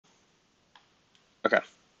Okay,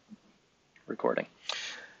 recording.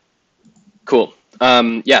 Cool.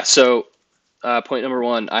 Yeah, so point number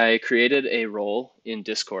one, I created a role in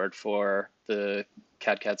Discord for the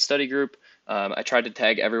cadCAD study group. I tried to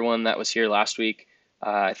tag everyone that was here last week.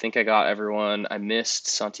 I think I got everyone. I missed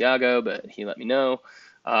Santiago, but he let me know.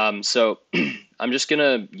 So I'm just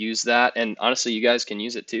gonna use that, and honestly, you guys can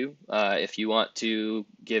use it too if you want to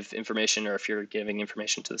give information, or if you're giving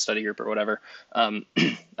information to the study group or whatever.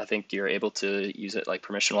 I think you're able to use it like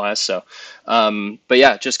permission wise. So, but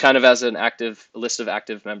yeah, just kind of as an active list of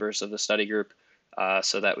active members of the study group,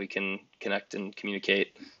 so that we can connect and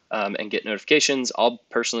communicate and get notifications. I'll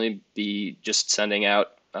personally be just sending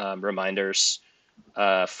out reminders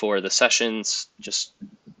for the sessions, just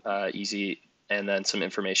easy, and then some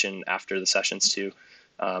information after the sessions too,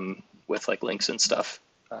 with like links and stuff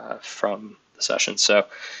from the session. So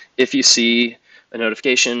if you see a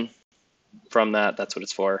notification from that, that's what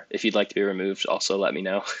it's for. If you'd like to be removed, also let me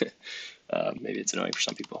know. Maybe it's annoying for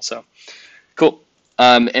some people. So cool.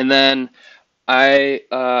 And then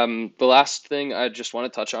the last thing I just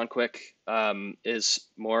want to touch on quick is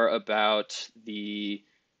more about the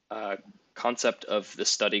concept of the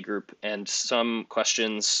study group and some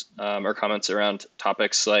questions or comments around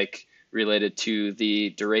topics like related to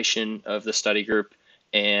the duration of the study group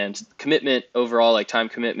and commitment overall, like time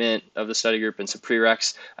commitment of the study group and some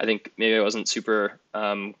prereqs. I think maybe I wasn't super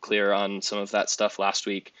clear on some of that stuff last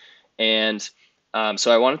week. And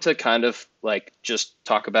so I wanted to kind of like just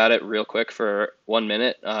talk about it real quick for 1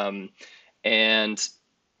 minute, and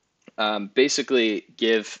basically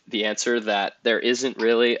give the answer that there isn't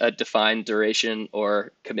really a defined duration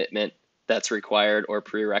or commitment that's required or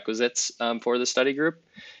prerequisites for the study group.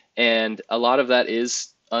 And a lot of that is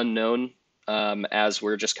unknown as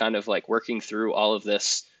we're just kind of like working through all of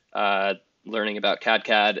this, learning about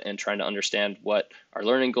cadCAD and trying to understand what our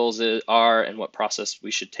learning goals are and what process we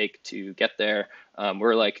should take to get there.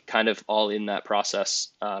 We're like kind of all in that process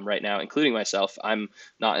right now, including myself. I'm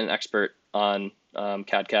not an expert on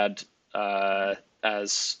cadCAD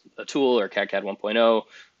as a tool or cadCAD 1.0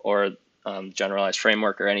 or generalized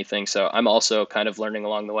framework or anything. So I'm also kind of learning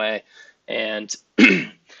along the way. And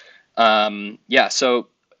yeah, so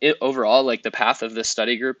overall, like the path of this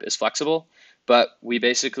study group is flexible, but we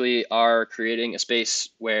basically are creating a space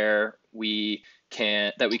where we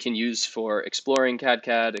can use for exploring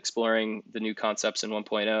cadCAD, exploring the new concepts in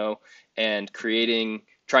 1.0, and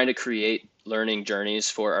trying to create learning journeys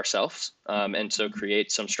for ourselves, and so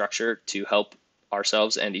create some structure to help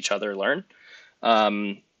ourselves and each other learn,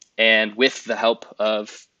 and with the help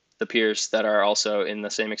of the peers that are also in the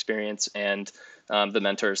same experience, and the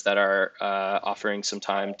mentors that are offering some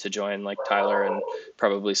time to join, like Tyler and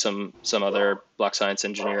probably some other Block.Science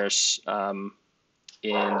engineers in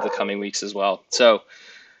the coming weeks as well. So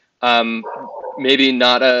maybe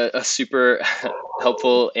not a super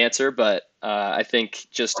helpful answer, but I think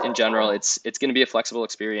just in general, it's going to be a flexible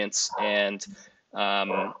experience, and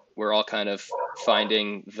we're all kind of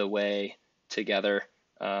finding the way together,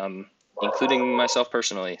 including myself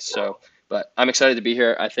personally. So, but I'm excited to be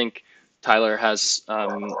here. I think Tyler is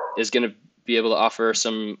going to be able to offer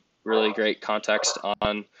some really great context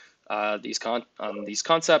on these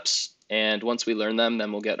concepts, and once we learn them,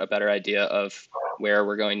 then we'll get a better idea of where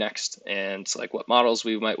we're going next and like what models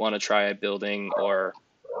we might want to try building, or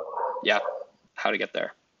yeah, how to get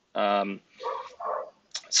there.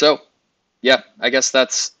 So yeah, I guess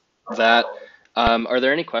that's that. Are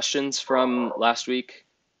there any questions from last week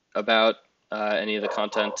about any of the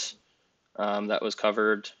content that was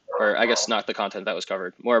covered, or I guess not the content that was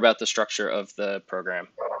covered, more about the structure of the program,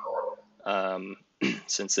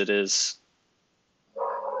 since it is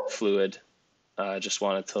fluid? Just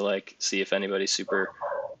wanted to like see if anybody's super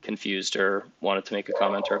confused or wanted to make a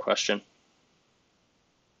comment or a question.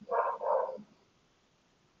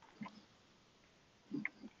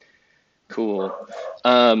 Cool.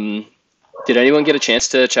 Did anyone get a chance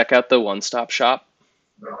to check out the one-stop shop?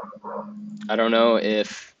 I don't know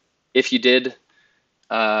if you did.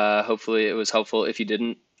 Hopefully it was helpful. If you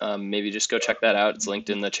didn't, maybe just go check that out. It's linked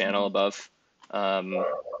in the channel above.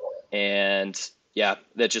 And yeah,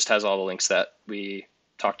 that just has all the links that we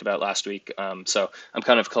talked about last week. So I'm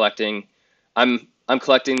kind of collecting. I'm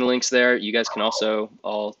collecting the links there. You guys can also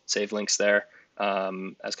all save links there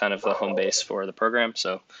as kind of the home base for the program.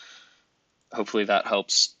 So hopefully that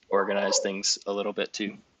helps organize things a little bit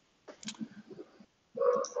too.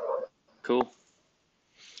 Cool.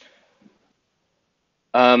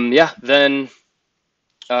 Yeah, then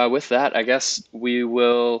with that, I guess we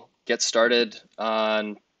will get started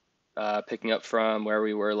on picking up from where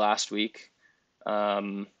we were last week.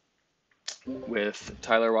 with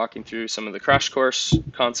Tyler walking through some of the crash course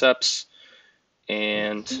concepts.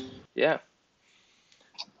 And yeah.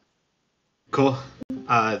 Cool.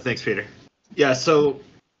 Thanks, Peter. Yeah, so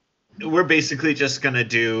we're basically just going to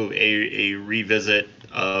do a revisit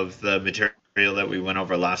of the material that we went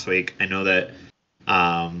over last week. I know that,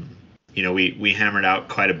 we hammered out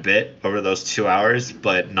quite a bit over those 2 hours,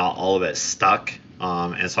 but not all of it stuck.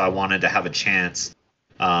 And so I wanted to have a chance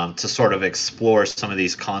to sort of explore some of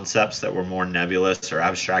these concepts that were more nebulous or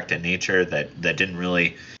abstract in nature that didn't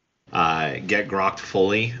really get grokked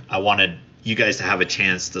fully. I wanted you guys to have a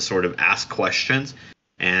chance to sort of ask questions,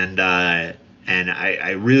 and I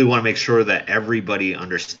really want to make sure that everybody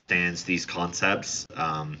understands these concepts,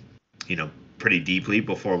 pretty deeply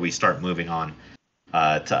before we start moving on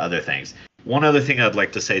to other things. One other thing I'd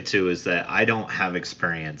like to say too is that I don't have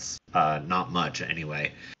experience, not much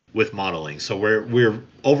anyway, with modeling. So we're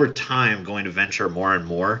over time going to venture more and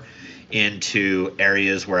more into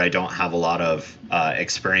areas where I don't have a lot of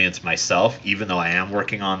experience myself, even though I am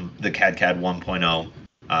working on the cadCAD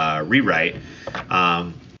 1.0 rewrite.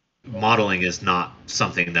 Modeling is not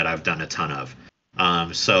something that I've done a ton of.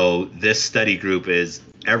 So this study group is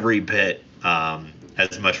every bit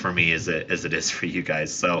as much for me as it is for you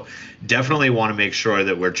guys. So definitely want to make sure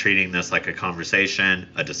that we're treating this like a conversation,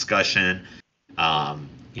 a discussion.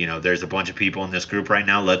 There's a bunch of people in this group right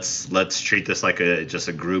now. Let's treat this like just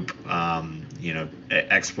a group,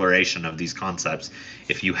 exploration of these concepts.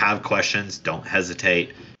 If you have questions, don't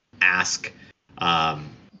hesitate, ask.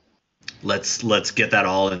 Let's get that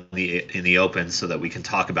all in the open so that we can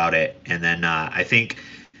talk about it. And then I think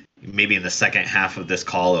maybe in the second half of this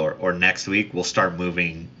call or next week, we'll start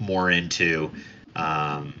moving more into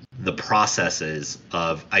the processes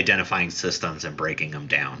of identifying systems and breaking them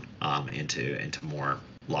down into more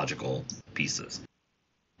logical pieces.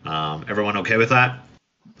 Everyone okay with that?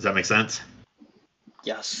 Does that make sense?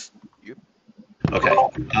 Yes. Yep. Okay.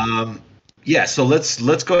 Yeah, so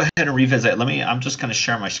let's go ahead and revisit. I'm just going to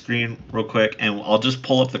share my screen real quick, and I'll just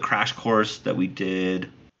pull up the crash course that we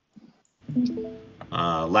did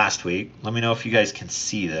last week. Let me know if you guys can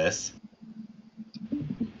see this.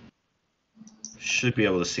 Should be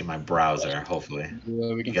able to see my browser, hopefully.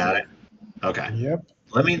 Yeah, we You got it? Okay. Yep.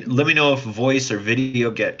 Let me know if voice or video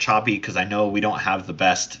get choppy, because I know we don't have the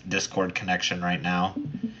best Discord connection right now.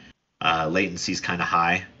 Latency's kind of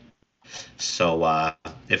high. So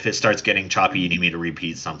if it starts getting choppy, you need me to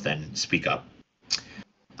repeat something, speak up.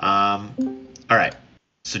 All right.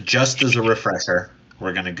 So just as a refresher,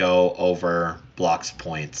 we're going to go over blocks,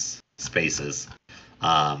 points, spaces,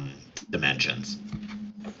 dimensions.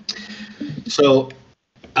 So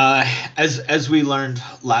as we learned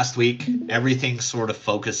last week, everything sort of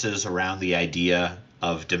focuses around the idea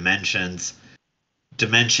of dimensions.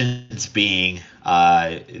 Dimensions being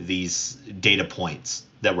these data points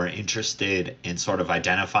that we're interested in sort of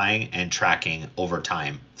identifying and tracking over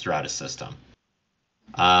time throughout a system.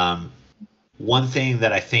 One thing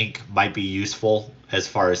that I think might be useful as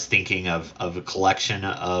far as thinking of a collection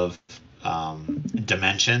of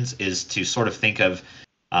dimensions is to sort of think of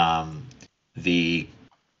the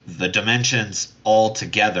dimensions all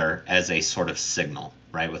together as a sort of signal,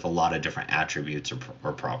 right, with a lot of different attributes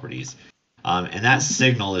or properties. And that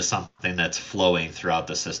signal is something that's flowing throughout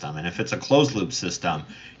the system. And if it's a closed loop system,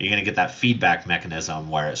 you're going to get that feedback mechanism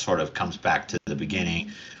where it sort of comes back to the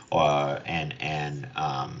beginning and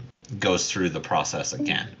goes through the process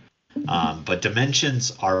again. But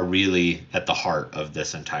dimensions are really at the heart of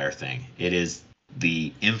this entire thing. It is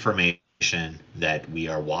the information that we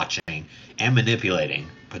are watching and manipulating,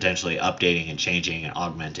 potentially updating and changing and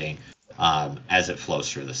augmenting as it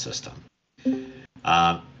flows through the system.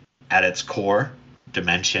 At its core,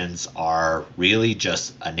 dimensions are really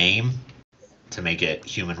just a name to make it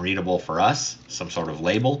human readable for us, some sort of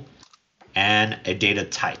label, and a data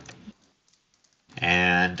type.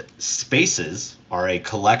 And spaces are a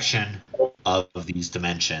collection of these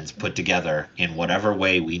dimensions put together in whatever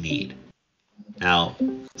way we need. Now,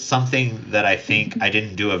 something that I think I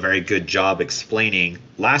didn't do a very good job explaining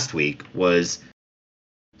last week was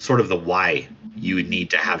sort of the why you would need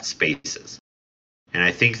to have spaces. And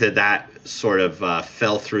I think that sort of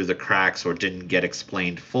fell through the cracks or didn't get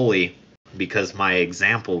explained fully because my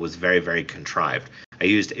example was very, very contrived.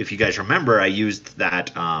 If you guys remember, I used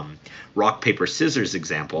that rock, paper, scissors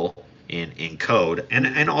example in code.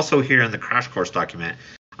 And also here in the crash course document,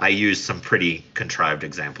 I used some pretty contrived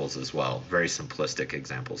examples as well. Very simplistic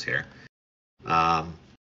examples here.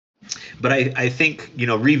 But I think,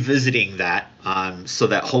 revisiting that so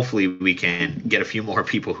that hopefully we can get a few more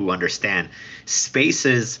people who understand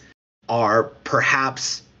spaces are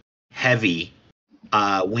perhaps heavy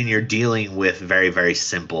when you're dealing with very, very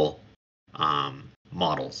simple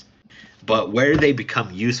models. But where they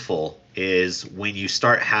become useful is when you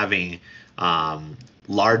start having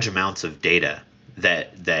large amounts of data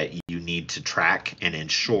that you need to track and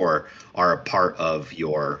ensure are a part of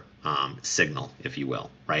your signal, if you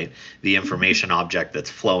will, right? The information object that's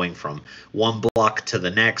flowing from one block to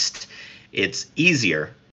the next. It's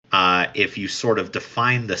easier if you sort of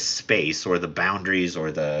define the space or the boundaries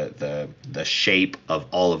or the shape of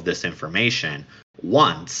all of this information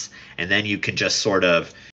once, and then you can just sort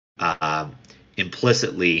of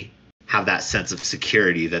implicitly have that sense of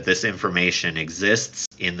security that this information exists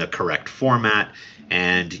in the correct format,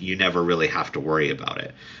 and you never really have to worry about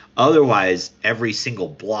it. Otherwise, every single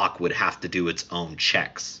block would have to do its own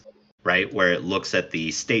checks, right? Where it looks at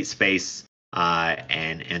the state space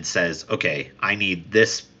and says, okay, I need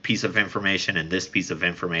this piece of information and this piece of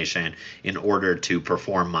information in order to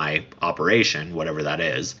perform my operation, whatever that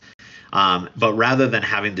is. But rather than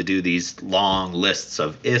having to do these long lists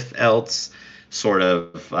of if-else sort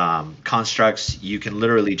of constructs, you can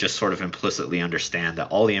literally just sort of implicitly understand that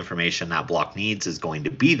all the information that block needs is going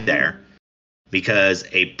to be there, because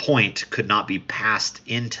a point could not be passed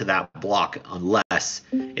into that block unless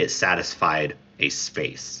it satisfied a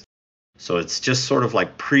space. So it's just sort of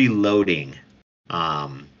like preloading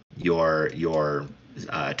your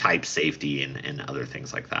type safety and other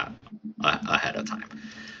things like that ahead of time.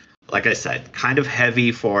 Like I said, kind of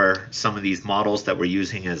heavy for some of these models that we're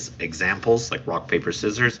using as examples, like rock, paper,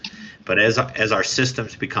 scissors. But as our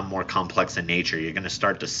systems become more complex in nature, you're going to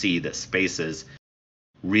start to see that spaces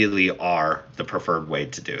really are the preferred way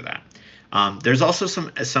to do that. There's also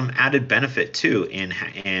some added benefit too in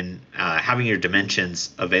having your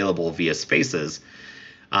dimensions available via spaces.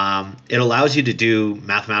 It allows you to do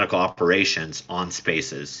mathematical operations on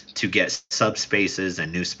spaces to get subspaces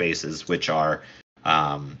and new spaces, which are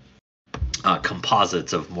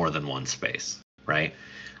composites of more than one space, right?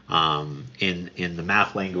 In the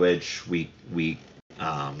math language, we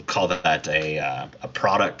call that a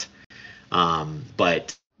product.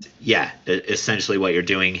 But yeah, essentially what you're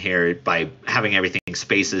doing here by having everything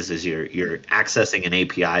spaces is you're accessing an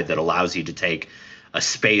API that allows you to take a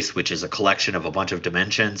space, which is a collection of a bunch of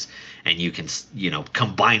dimensions, and you can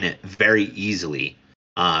combine it very easily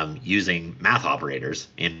using math operators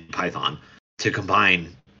in Python to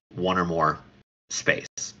combine one or more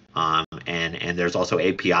space. And there's also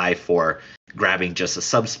API for grabbing just a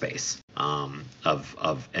subspace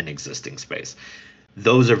of an existing space.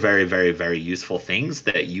 Those are very, very, very useful things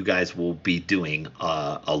that you guys will be doing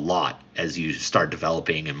a lot as you start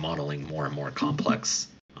developing and modeling more and more complex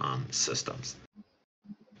systems.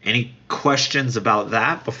 Any questions about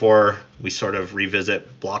that before we sort of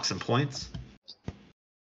revisit blocks and points?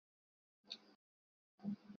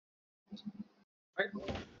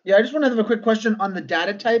 Yeah, I just want to have a quick question on the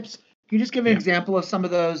data types. Can you just give an example of some of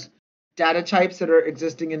those data types that are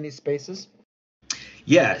existing in these spaces?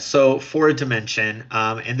 Yeah, so for a dimension,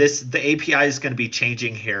 and the API is going to be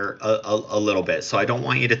changing here a little bit. So I don't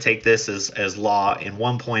want you to take this as law in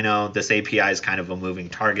 1.0. This API is kind of a moving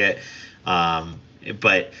target.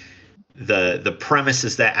 But the premise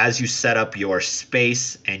is that as you set up your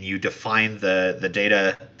space and you define the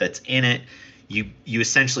data that's in it, you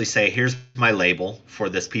essentially say, here's my label for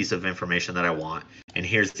this piece of information that I want, and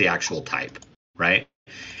here's the actual type, right?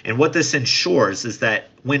 And what this ensures is that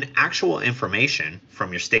when actual information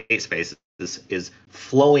from your state space is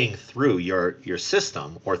flowing through your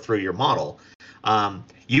system or through your model,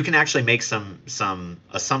 you can actually make some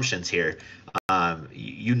assumptions here.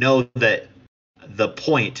 You know that the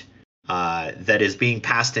point that is being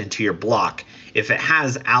passed into your block, if it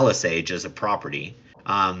has Alice age as a property,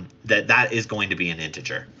 that is going to be an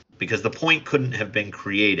integer, because the point couldn't have been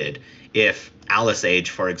created if Alice age,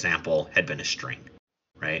 for example, had been a string,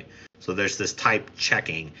 right? So there's this type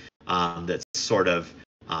checking that's sort of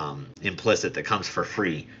implicit, that comes for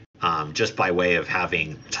free just by way of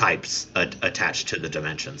having types attached to the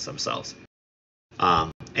dimensions themselves.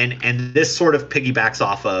 And this sort of piggybacks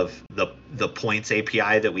off of the points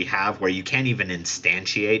API that we have, where you can't even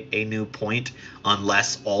instantiate a new point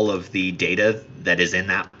unless all of the data that is in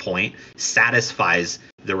that point satisfies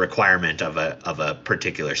the requirement of a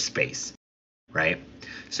particular space, right?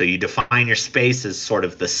 So you define your space as sort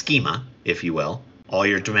of the schema, if you will, all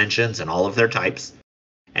your dimensions and all of their types.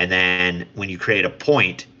 And then when you create a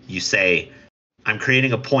point, you say, I'm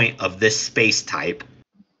creating a point of this space type,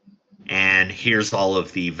 and here's all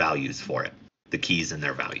of the values for it, the keys and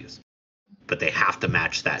their values. But they have to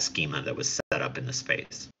match that schema that was set up in the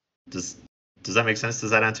space. Does that make sense?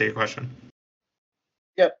 Does that answer your question?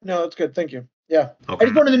 Yeah, no, that's good. Thank you. Yeah. Okay. I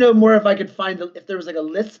just wanted to know more if I could find if there was like a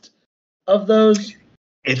list of those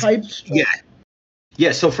types.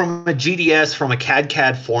 Yeah, so from a GDS, from a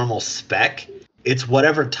cadCAD formal spec, it's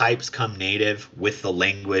whatever types come native with the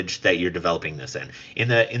language that you're developing this in. In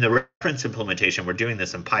the reference implementation, we're doing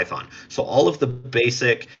this in Python. So all of the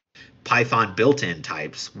basic Python built-in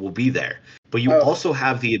types will be there. But you also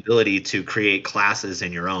have the ability to create classes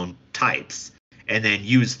in your own types and then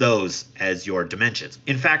use those as your dimensions.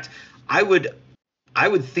 In fact, I would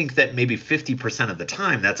think that maybe 50% of the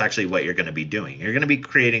time that's actually what you're going to be doing. You're going to be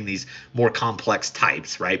creating these more complex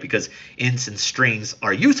types, right? Because ints and strings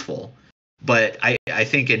are useful, but I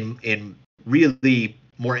think in really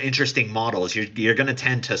more interesting models, you're going to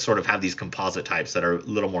tend to sort of have these composite types that are a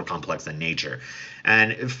little more complex in nature.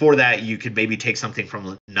 And for that, you could maybe take something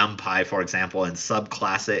from NumPy, for example, and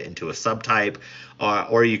subclass it into a subtype,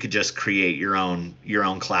 or you could just create your own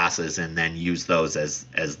classes and then use those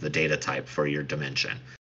as the data type for your dimension.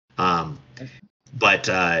 But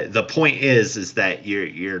the point is that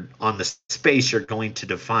you're on the space, you're going to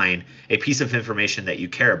define a piece of information that you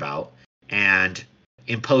care about and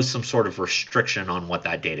impose some sort of restriction on what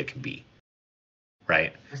that data can be,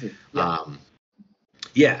 right?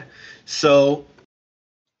 Yeah. So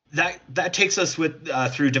that takes us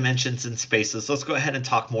through dimensions and spaces. Let's go ahead and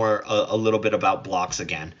talk more a little bit about blocks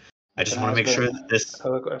again. I just want to make sure that this.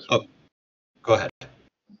 Oh, go ahead.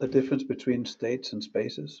 The difference between states and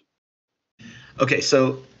spaces. Okay,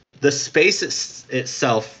 so the space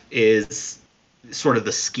itself is sort of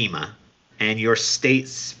the schema, and your state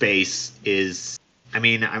space is. I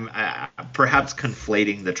mean, I'm perhaps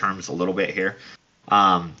conflating the terms a little bit here.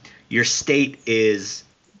 Your state is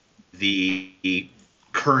the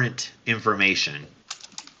current information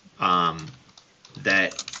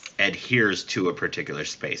that adheres to a particular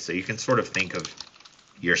space. So you can sort of think of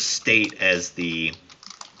your state as the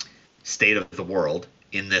state of the world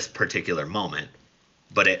in this particular moment,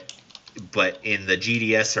 but in the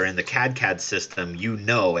GDS or in the cadCAD system,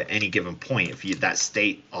 at any given point, if that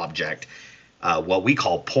state object, what we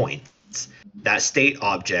call points, that state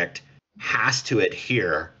object has to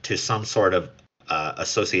adhere to some sort of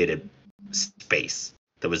associated space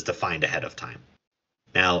that was defined ahead of time.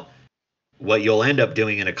 Now, what you'll end up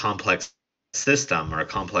doing in a complex system or a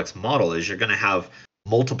complex model is you're going to have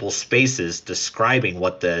multiple spaces describing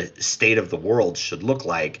what the state of the world should look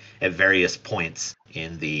like at various points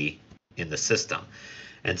in the system.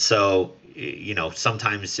 And so,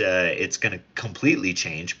 sometimes it's going to completely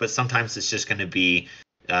change, but sometimes it's just going to be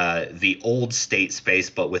the old state space,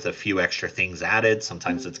 but with a few extra things added.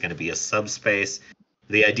 Sometimes it's going to be a subspace.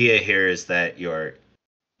 The idea here is that your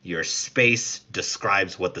space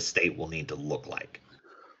describes what the state will need to look like.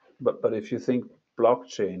 But if you think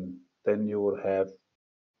blockchain, then you would have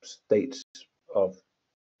states of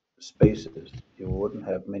spaces. You wouldn't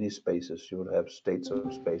have many spaces. You would have states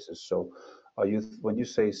of spaces. So, when you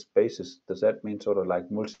say spaces, does that mean sort of like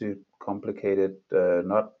multi-complicated,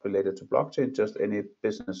 not related to blockchain, just any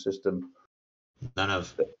business system? None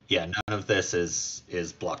of this is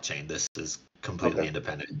blockchain. This is completely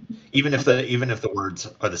independent. Even if the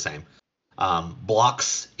words are the same.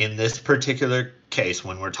 Blocks in this particular case,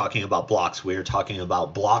 when we're talking about blocks, we're talking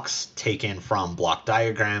about blocks taken from block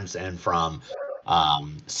diagrams and from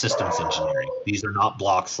systems engineering. These are not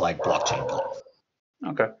blocks like blockchain blocks.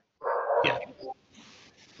 Okay. Yeah.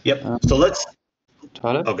 Yep. So let's.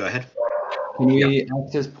 Tyler? Oh, go ahead. Can we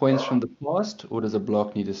access points from the past, or does a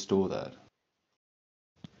block need to store that?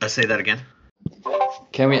 Say that again.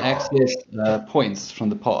 Can we access points from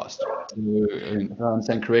the past? So, if I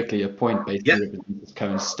understand correctly, a point basically represents its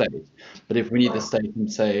current state. But if we need the state from,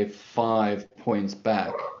 say, 5 points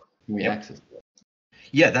back, can we access it?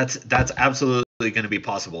 Yeah, that's absolutely going to be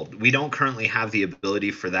possible. We don't currently have the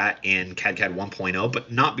ability for that in cadCAD 1.0,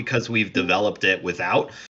 but not because we've developed it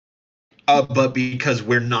without, but because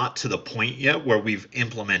we're not to the point yet where we've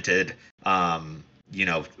implemented some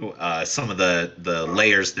of the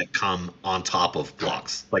layers that come on top of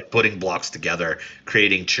blocks, like putting blocks together,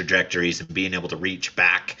 creating trajectories, and being able to reach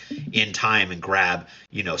back in time and grab,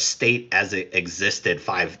 state as it existed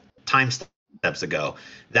 5 time steps ago.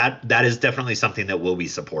 That is definitely something that will be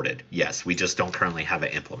supported. Yes, we just don't currently have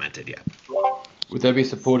it implemented yet. Would that be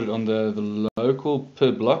supported on the local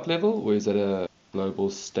per block level, or is that a global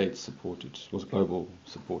state supported or global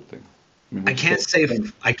support thing? I can't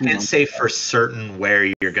say for certain where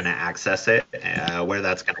you're going to access it, where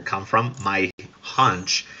that's going to come from. My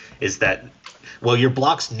hunch is that, your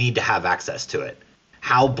blocks need to have access to it.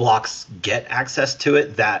 How blocks get access to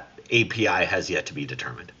it, that API has yet to be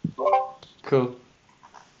determined. Cool.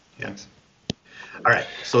 Yeah. All right,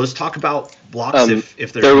 so let's talk about blocks. If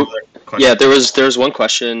there's there, no other questions. yeah, there was one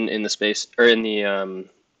question in the space or in the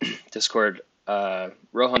Discord.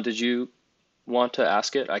 Rohan, did you want to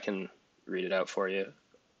ask it? I can read it out for you,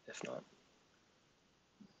 if not.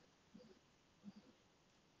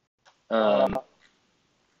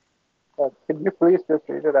 Could you please just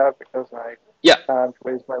read it out because I Yeah, can't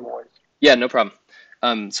raise my voice. yeah, no problem.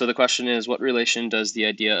 So the question is, what relation does the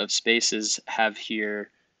idea of spaces have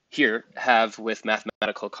here have with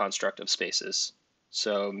mathematical construct of spaces?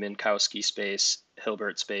 So Minkowski space,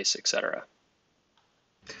 Hilbert space, etc.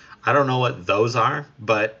 I don't know what those are,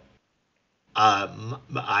 but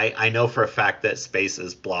I know for a fact that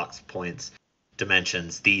spaces, blocks, points,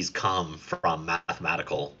 dimensions, these come from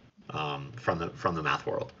mathematical, from the math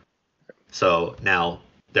world. So now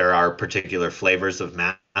there are particular flavors of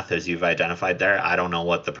math as you've identified there. I don't know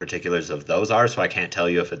what the particulars of those are, so I can't tell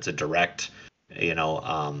you if it's a direct,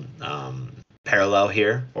 parallel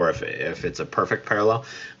here or if it's a perfect parallel.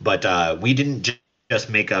 But we didn't just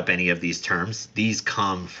make up any of these terms. These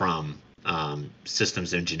come from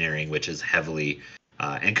systems engineering, which is heavily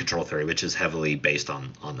and control theory, which is heavily based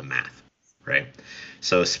on the math, right?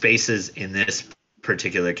 So spaces in this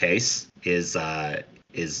particular case is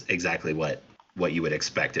exactly what you would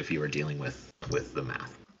expect if you were dealing with the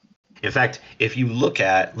math. In fact, if you look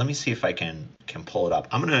at, let me see if I can pull it up.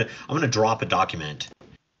 I'm gonna drop a document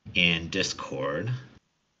in Discord.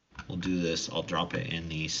 We'll do this. I'll drop it in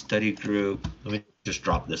the study group. Let me just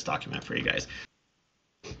drop this document for you guys.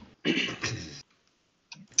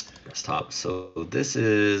 Desktop. So this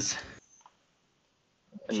is.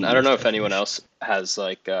 And I don't know if anyone else has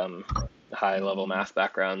like high level math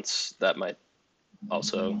backgrounds that might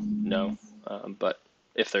also know, but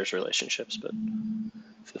if there's relationships, but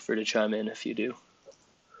feel free to chime in if you do.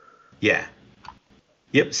 Yeah.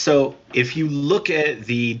 Yep. So if you look at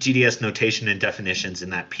the GDS notation and definitions in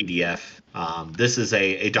that PDF, this is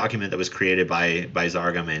a document that was created by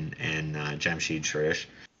Zargam and Jamshid Shirish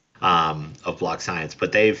of Block.Science,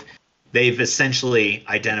 but they've essentially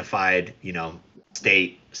identified,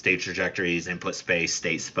 state trajectories, input space,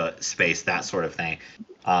 space, that sort of thing.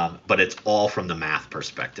 But it's all from the math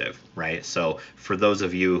perspective, right? So for those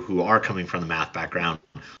of you who are coming from the math background,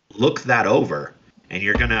 look that over, and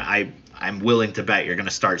you're gonna. I'm willing to bet you're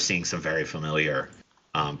gonna start seeing some very familiar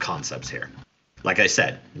concepts here. Like I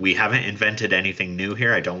said, we haven't invented anything new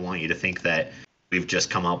here. I don't want you to think that we've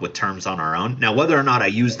just come up with terms on our own. Now, whether or not I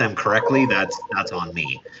use them correctly, that's on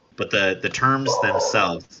me. But the terms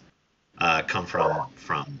themselves come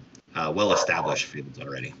from well-established fields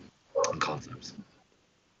already and concepts.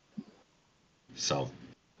 So,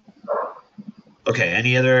 okay,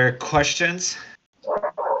 any other questions?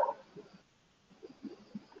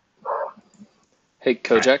 Hey,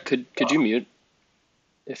 Kojak, could you mute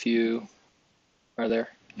if you are there?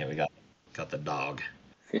 Yeah, we got the dog.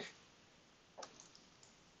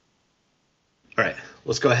 All right,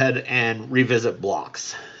 let's go ahead and revisit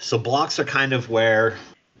blocks. So blocks are kind of where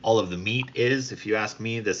all of the meat is. If you ask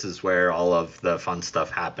me, this is where all of the fun stuff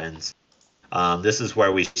happens. This is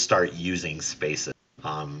where we start using spaces.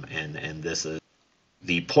 And this is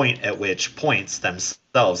the point at which points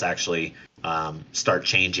themselves actually start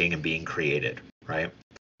changing and being created, right?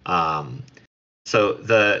 So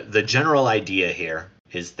the general idea here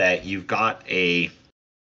is that you've got a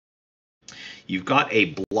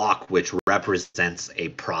block which represents a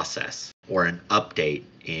process or an update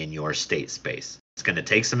in your state space. It's going to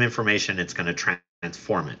take some information, it's going to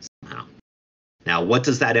transform it somehow. Now, what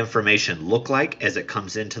does that information look like as it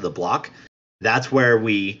comes into the block? That's where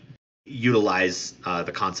we utilize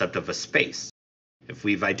the concept of a space. If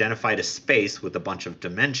we've identified a space with a bunch of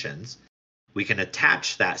dimensions, we can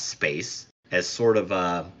attach that space as sort of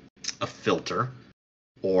a filter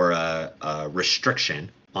or a restriction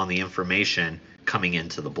on the information coming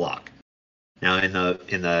into the block. Now, in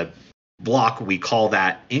the block, we call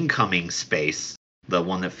that incoming space, the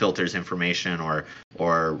one that filters information or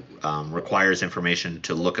requires information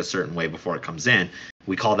to look a certain way before it comes in.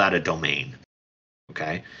 We call that a domain.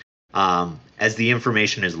 Okay. As the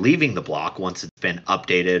information is leaving the block, once it's been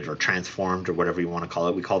updated or transformed or whatever you want to call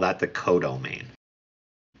it, we call that the codomain.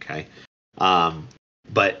 Okay.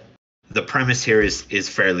 But the premise here is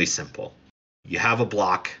fairly simple. You have a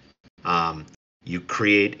block, you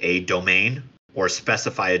create a domain or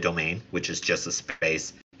specify a domain, which is just a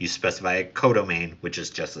space. You specify a codomain, which is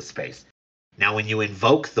just a space. Now, when you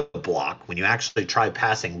invoke the block, when you actually try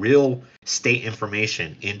passing real state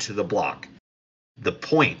information into the block, the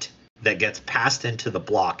point that gets passed into the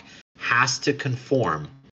block has to conform,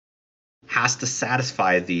 has to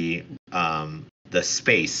satisfy the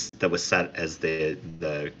space that was set as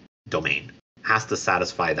the domain. has to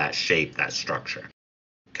satisfy that shape, that structure.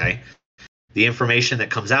 Okay. The information that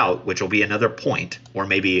comes out, which will be another point or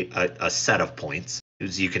maybe a set of points,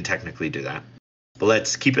 you can technically do that. But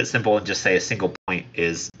let's keep it simple and just say a single point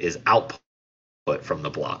is output from the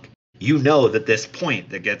block. You know that this point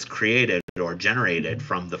that gets created or generated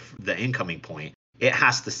from the incoming point, it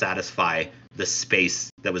has to satisfy the space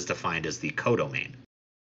that was defined as the codomain.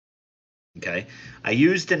 Okay, I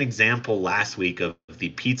used an example last week of the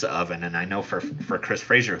pizza oven, and I know for Chris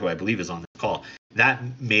Fraser, who I believe is on this call, that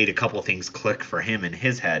made a couple things click for him in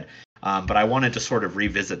his head. But I wanted to sort of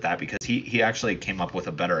revisit that because he actually came up with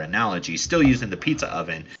a better analogy, still using the pizza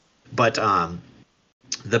oven. But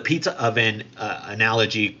the pizza oven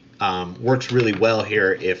analogy works really well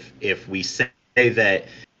here if we say that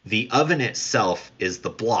the oven itself is the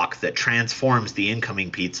block that transforms the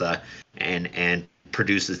incoming pizza and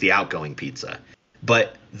produces the outgoing pizza.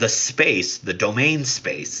 But the space, the domain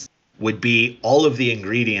space, would be all of the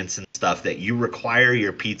ingredients and stuff that you require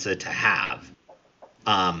your pizza to have,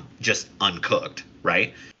 just uncooked,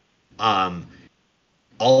 right?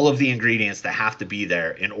 All of the ingredients that have to be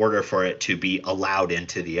there in order for it to be allowed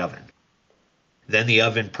into the oven. Then the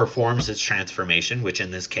oven performs its transformation, which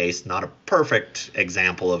in this case, not a perfect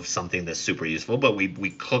example of something that's super useful, but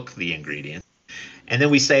we cook the ingredients. And then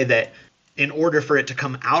we say that in order for it to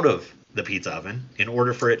come out of the pizza oven, in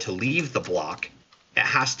order for it to leave the block, it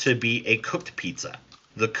has to be a cooked pizza.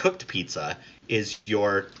 The cooked pizza is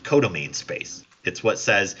your codomain space. It's what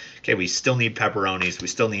says, okay, we still need pepperonis, we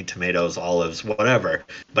still need tomatoes, olives, whatever,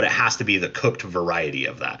 but it has to be the cooked variety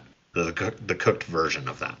of that, the cooked version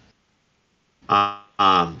of that.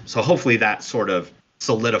 So hopefully that sort of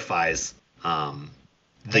solidifies the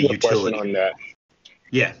utility. Question on that.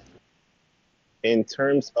 Yeah. In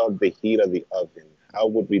terms of the heat of the oven, how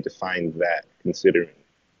would we define that, considering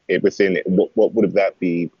it within it? What would that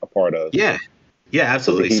be a part of? Yeah,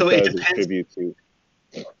 absolutely. So it depends.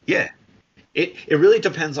 Yeah, it really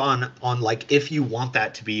depends on like if you want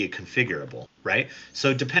that to be configurable, right?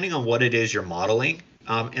 So depending on what it is you're modeling,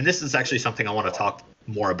 and this is actually something I want to talk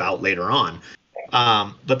more about later on.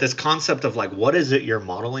 But this concept of like, what is it you're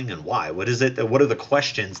modeling and why? What are the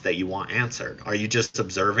questions that you want answered? Are you just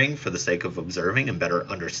observing for the sake of observing and better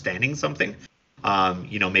understanding something?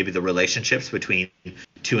 Maybe the relationships between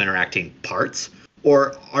two interacting parts,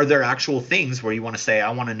 or are there actual things where you want to say,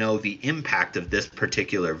 I want to know the impact of this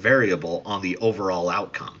particular variable on the overall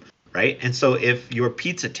outcome, right? And so if your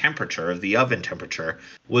pizza temperature, of the oven temperature,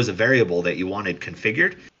 was a variable that you wanted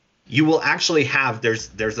configured, you will actually have,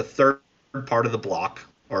 there's a third part of the block,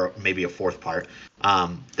 or maybe a fourth part,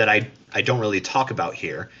 that I don't really talk about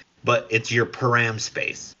here, but it's your param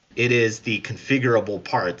space. It is the configurable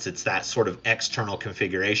parts. It's that sort of external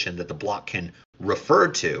configuration that the block can refer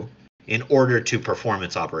to in order to perform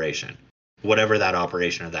its operation, whatever that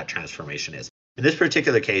operation or that transformation is. In this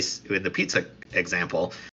particular case, in the pizza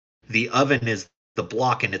example, the oven is the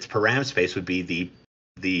block, and its param space would be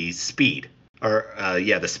the speed, or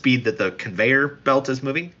the speed that the conveyor belt is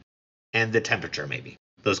moving, and the temperature maybe.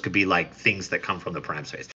 Those could be like things that come from the param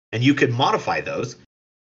space. And you could modify those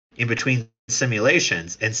in between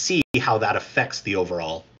simulations and see how that affects the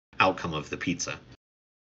overall outcome of the pizza,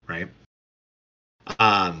 right?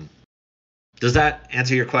 Does that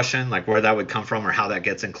answer your question, like where that would come from or how that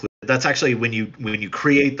gets included? That's actually when you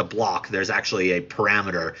create the block, there's actually a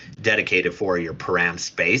parameter dedicated for your param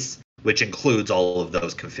space, which includes all of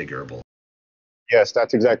those configurable. Yes,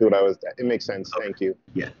 that's exactly what it makes sense. Okay. Thank you.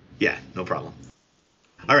 Yeah, no problem.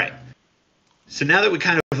 All right. So now that we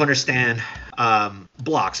kind of understand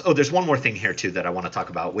blocks, there's one more thing here too that I want to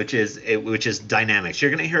talk about, which is dynamics.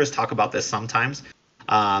 You're going to hear us talk about this sometimes.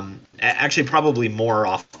 Actually, probably more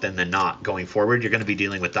often than not going forward, you're going to be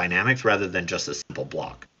dealing with dynamics rather than just a simple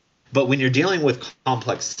block. But when you're dealing with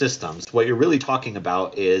complex systems, what you're really talking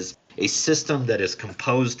about is a system that is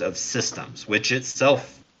composed of systems, which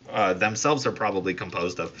itself themselves are probably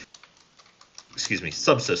composed of,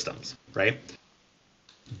 subsystems, right?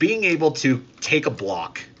 Being able to take a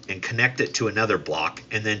block and connect it to another block,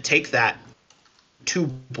 and then take that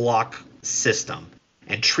two-block system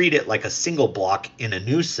and treat it like a single block in a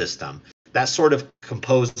new system, that sort of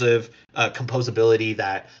composability,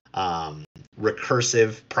 that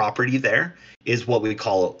recursive property there is what we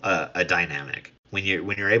call a dynamic. When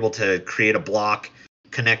you're able to create a block,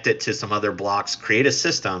 connect it to some other blocks, create a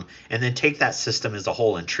system, and then take that system as a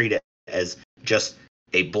whole and treat it as just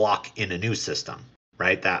a block in a new system,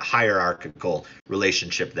 right? That hierarchical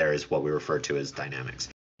relationship there is what we refer to as dynamics.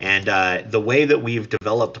 And the way that we've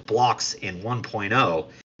developed blocks in 1.0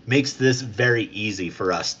 makes this very easy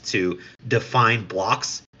for us to define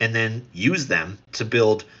blocks and then use them to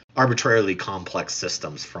build arbitrarily complex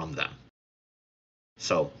systems from them.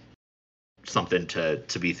 So something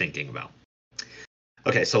to be thinking about.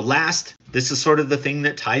 Okay, so last, this is sort of the thing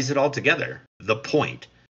that ties it all together, the point.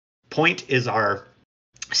 Point is our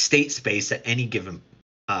state space at any given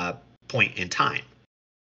point in time.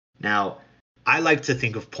 Now, I like to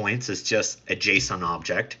think of points as just a JSON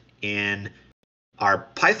object. In our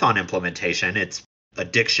Python implementation, it's a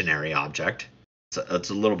dictionary object. So it's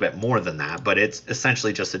a little bit more than that, but it's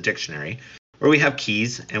essentially just a dictionary where we have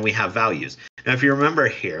keys and we have values. Now, if you remember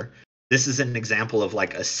here, this is an example of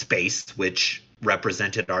like a space which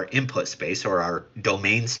represented our input space or our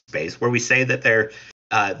domain space, where we say that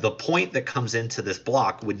the point that comes into this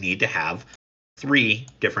block would need to have 3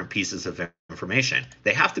 different pieces of information.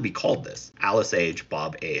 They have to be called this: Alice age,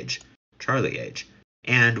 Bob age, Charlie age.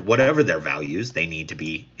 And whatever their values, they need to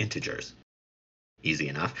be integers. Easy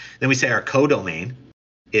enough. Then we say our codomain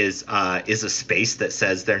is a space that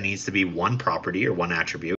says there needs to be one property or one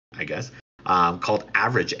attribute, I guess, called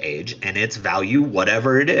average age, and its value,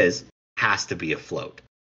 whatever it is, has to be a float.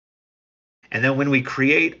 And then when we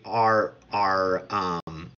create our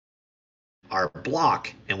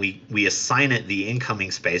block and we assign it the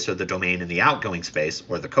incoming space or the domain and the outgoing space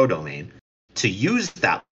or the codomain, to use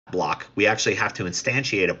that block, we actually have to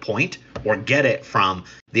instantiate a point or get it from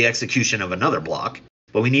the execution of another block,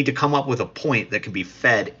 but we need to come up with a point that can be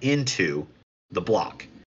fed into the block.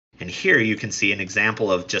 And here you can see an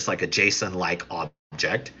example of just like a JSON-like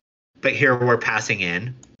object, but here we're passing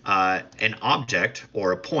in an object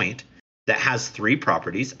or a point that has 3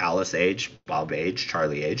 properties: Alice age, Bob age,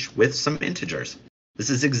 Charlie age, with some integers. This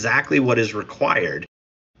is exactly what is required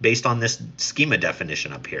based on this schema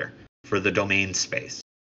definition up here for the domain space.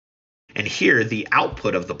 And here, the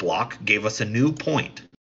output of the block gave us a new point.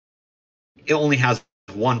 It only has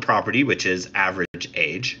one property, which is average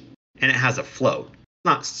age, and it has a float. It's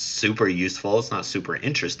not super useful, it's not super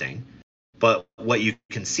interesting, but what you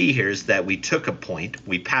can see here is that we took a point,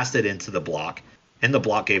 we passed it into the block, and the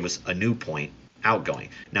block gave us a new point outgoing.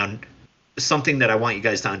 Now, something that I want you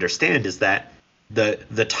guys to understand is that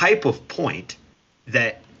the type of point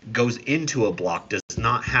that goes into a block does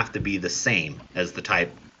not have to be the same as the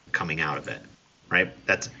type coming out of it, right?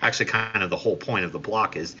 That's actually kind of the whole point of the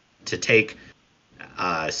block, is to take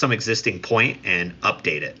some existing point and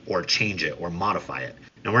update it or change it or modify it.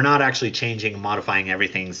 Now, we're not actually changing and modifying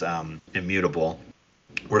everything's immutable.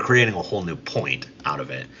 We're creating a whole new point out of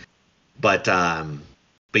it. But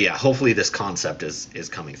yeah, hopefully this concept is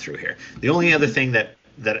coming through here. The only other thing that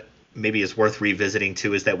maybe is worth revisiting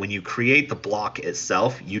too is that when you create the block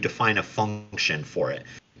itself, you define a function for it.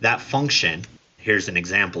 That function, here's an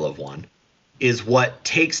example of one, is what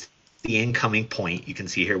takes the incoming point. You can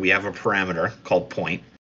see here we have a parameter called point.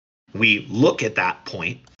 We look at that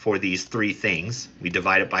point for these 3 things. We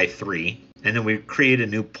divide it by 3, and then we create a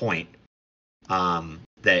new point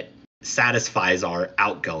that satisfies our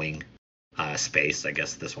outgoing space, I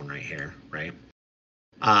guess this one right here, right?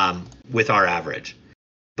 With our average.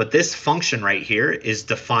 But this function right here is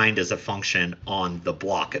defined as a function on the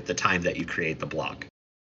block at the time that you create the block.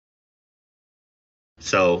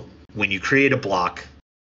 So when you create a block,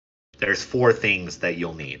 there's 4 things that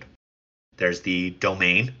you'll need. There's the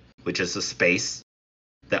domain, which is a space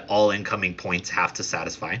that all incoming points have to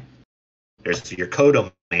satisfy. There's your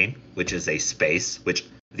codomain, which is a space which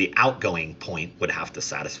the outgoing point would have to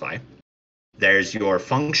satisfy. There's your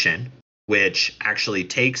function, which actually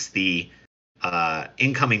takes the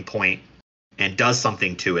incoming point and does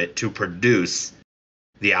something to it to produce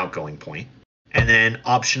the outgoing point. And then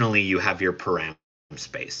optionally, you have your param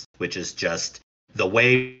space, which is just the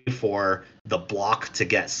way for the block to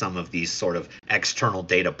get some of these sort of external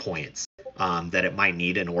data points that it might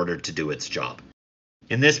need in order to do its job.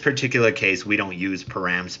 In this particular case, we don't use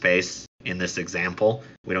param space in this example.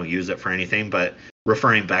 We don't use it for anything, but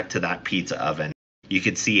referring back to that pizza oven, you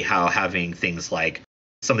could see how having things like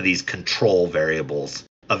some of these control variables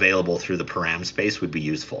available through the param space would be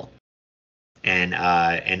useful. And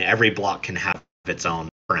every block can have its own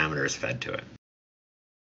parameters fed to it.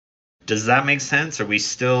 Does that make sense?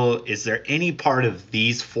 Is there any part of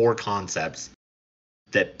these 4 concepts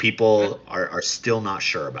that people are still not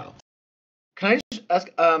sure about? Can I just ask,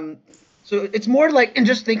 so it's more like, and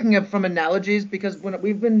just thinking of from analogies, because when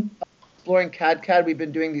we've been exploring cadCAD, we've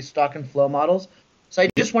been doing these stock and flow models. So I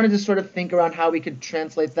just wanted to sort of think around how we could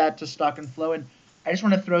translate that to stock and flow. And I just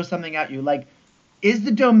want to throw something at you. Like, is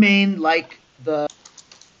the domain like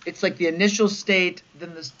it's like the initial state,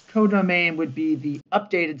 then this codomain would be the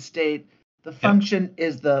updated state, the function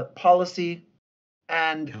is the policy,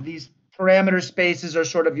 and these parameter spaces are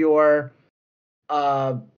sort of your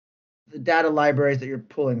the data libraries that you're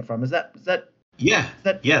pulling from. Is that Yeah,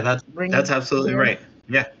 that yeah, ring that's absolutely clear? right.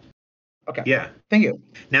 Yeah, Okay. yeah. Thank you.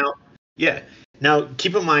 Now, yeah. Now,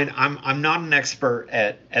 keep in mind, I'm not an expert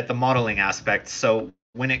at the modeling aspect. So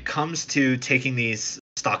when it comes to taking these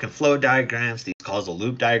stock and flow diagrams, these causal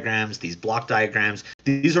loop diagrams, these block diagrams,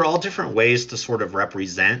 these are all different ways to sort of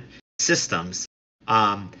represent systems.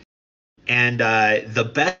 And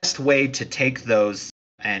the best way to take those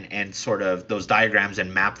and sort of those diagrams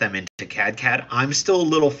and map them into cadCAD, I'm still a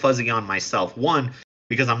little fuzzy on myself. One,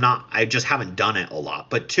 because I just haven't done it a lot.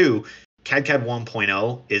 But two, cadCAD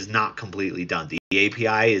 1.0 is not completely done. The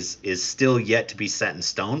API is still yet to be set in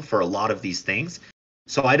stone for a lot of these things.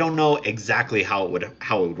 So I don't know exactly how it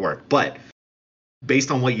would work. But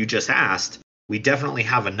based on what you just asked, we definitely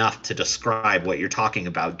have enough to describe what you're talking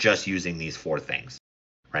about just using these four things,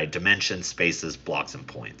 right? Dimensions, spaces, blocks, and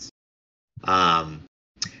points.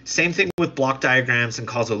 Same thing with block diagrams and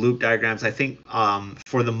causal loop diagrams. I think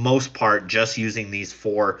for the most part, just using these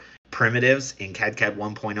four primitives in cadCAD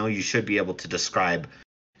 1.0, you should be able to describe,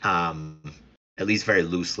 at least very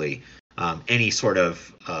loosely, any sort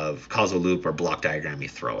of causal loop or block diagram you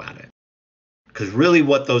throw at it. Because really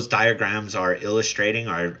what those diagrams are illustrating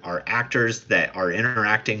are actors that are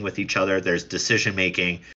interacting with each other. There's decision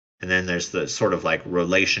making, and then there's the sort of like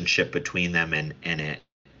relationship between them and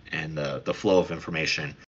the flow of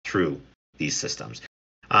information through these systems.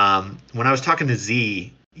 When I was talking to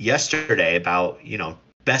Z yesterday about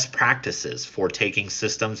best practices for taking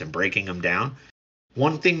systems and breaking them down,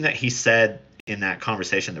 one thing that he said in that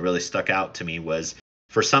conversation that really stuck out to me was,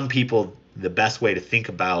 for some people, the best way to think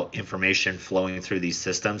about information flowing through these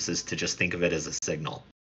systems is to just think of it as a signal,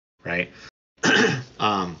 right?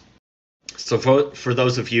 So for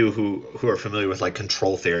those of you who are familiar with like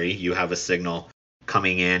control theory, you have a signal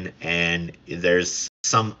coming in and there's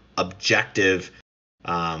some objective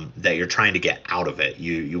that you're trying to get out of it.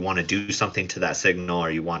 You want to do something to that signal,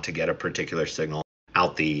 or you want to get a particular signal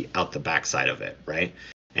out the backside of it, right?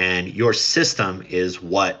 And your system is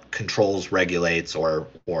what controls, regulates, or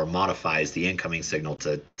modifies the incoming signal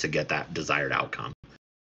to get that desired outcome.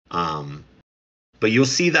 But you'll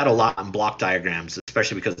see that a lot in block diagrams,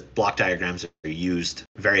 especially because block diagrams are used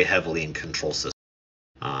very heavily in control systems.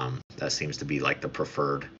 That seems to be like the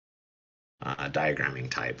preferred diagramming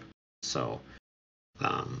type. So,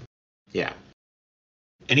 yeah.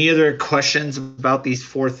 Any other questions about these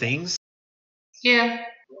four things? Yeah.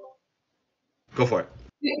 Go for it.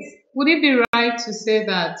 Would it be right to say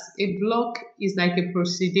that a block is like a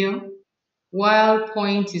procedure, while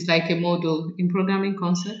point is like a model in programming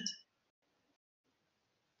concept?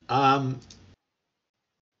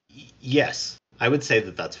 Yes, I would say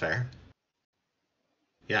that that's fair.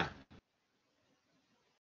 Yeah.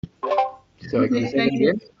 So can you say that Thank you.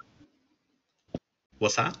 again?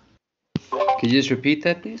 What's that? Could you just repeat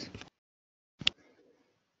that, please?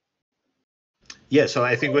 Yeah, so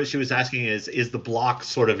I think what she was asking is the block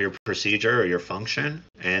sort of your procedure or your function,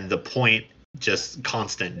 and the point just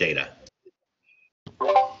constant data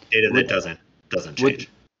that doesn't change.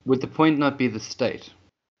 Would the point not be the state?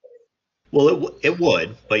 Well, it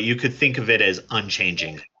would, but you could think of it as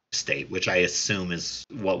unchanging state, which I assume is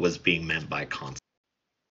what was being meant by constant.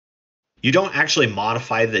 You don't actually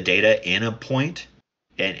modify the data in a point,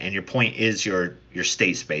 and your point is your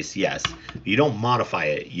state space, yes. You don't modify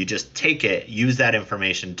it. You just take it, use that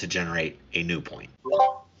information to generate a new point.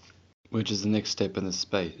 Which is the next step in the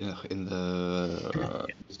space in the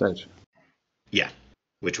stage. Yeah,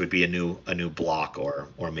 which would be a new block or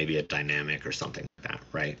maybe a dynamic or something like that,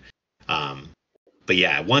 right? But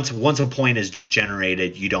yeah, once a point is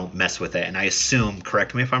generated, you don't mess with it. And I assume,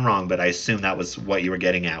 correct me if I'm wrong, but I assume that was what you were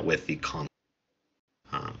getting at with the constant.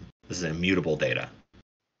 This is immutable data.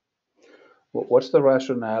 What's the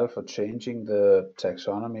rationale for changing the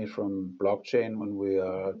taxonomy from blockchain when we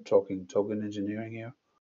are talking token engineering here?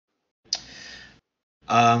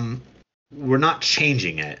 We're not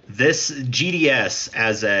changing it. This GDS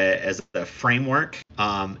as a framework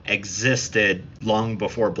existed long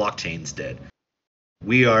before blockchains did.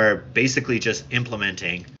 We are basically just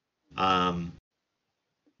implementing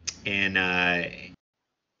in a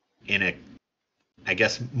I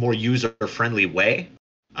guess more user-friendly way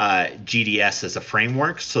GDS as a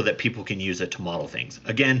framework so that people can use it to model things.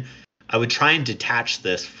 Again, I would try and detach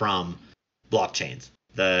this from blockchains.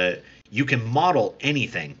 You can model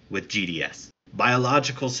anything with GDS.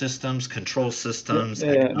 Biological systems, control systems.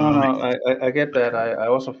 No, I get that. I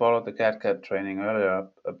also followed the cadCAD training earlier,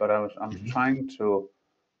 but I'm trying to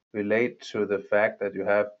relate to the fact that you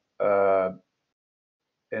have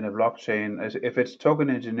in a blockchain, if it's token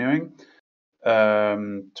engineering,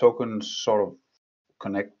 tokens sort of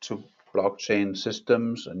connect to blockchain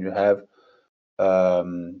systems, and you have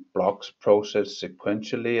blocks processed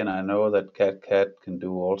sequentially. And I know that cadCAD can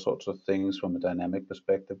do all sorts of things from a dynamic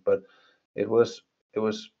perspective, but it was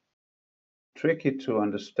tricky to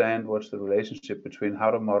understand what's the relationship between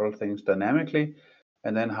how to model things dynamically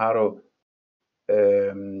and then how to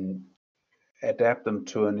adapt them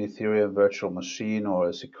to an Ethereum virtual machine or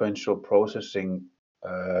a sequential processing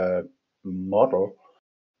model,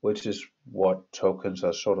 which is what tokens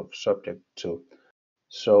are sort of subject to.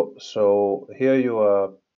 So here you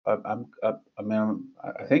are. I mean,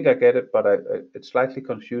 I think I get it, but it's slightly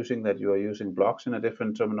confusing that you are using blocks in a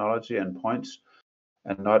different terminology and points,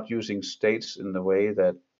 and not using states in the way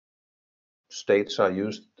that states are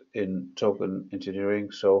used in token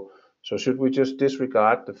engineering. So should we just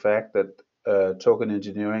disregard the fact that token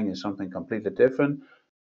engineering is something completely different?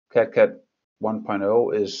 cadCAD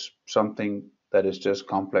 1.0 is something that is just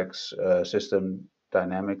complex system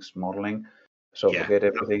dynamics modeling. So Yeah. forget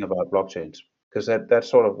everything about blockchains, because that's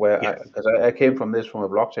sort of where because I came from this from a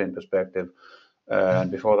blockchain perspective, and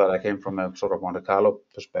before that I came from a sort of Monte Carlo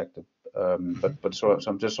perspective. But so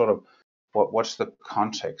I'm just sort of what's the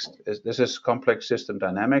context? This is complex system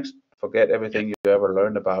dynamics. Forget everything you ever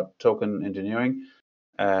learned about token engineering,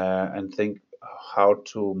 and think how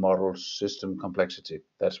to model system complexity.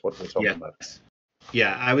 That's what we're talking about.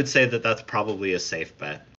 Yeah, I would say that that's probably a safe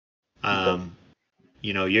bet.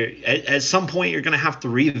 You know, you're at some point you're going to have to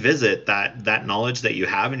revisit that knowledge that you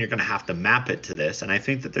have, and you're going to have to map it to this. And I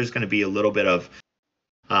think that there's going to be a little bit of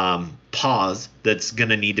pause that's going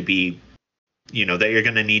to need to be, you know, that you're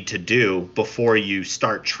going to need to do before you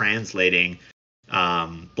start translating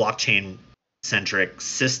blockchain centric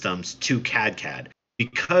systems to cadCAD,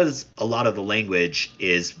 because a lot of the language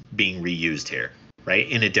is being reused here, right,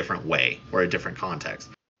 in a different way or a different context.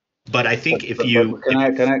 But I think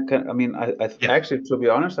I mean, actually, to be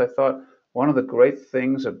honest, I thought one of the great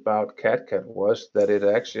things about cadCAD was that it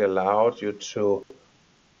actually allowed you to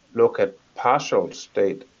look at partial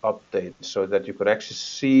state updates, so that you could actually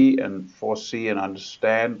see and foresee and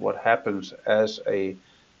understand what happens as an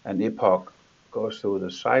epoch goes through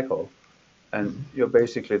the cycle. And you're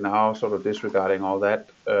basically now sort of disregarding all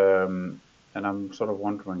that, and I'm sort of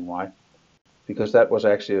wondering why. Because that was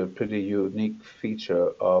actually a pretty unique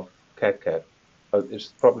feature of cadCAD.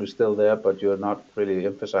 It's probably still there, but you're not really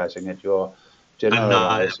emphasizing it. You're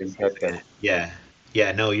generalizing cadCAD. Yeah.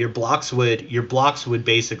 No, your blocks would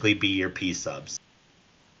basically be your P subs,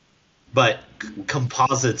 but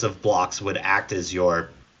composites of blocks would act as your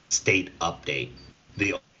state update.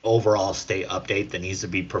 The overall state update that needs to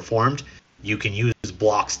be performed, you can use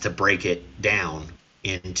blocks to break it down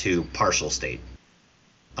into partial state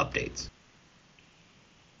updates.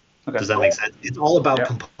 Okay. Does that make sense? It's all about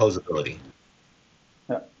composability.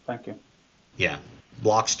 Yeah, thank you. Yeah,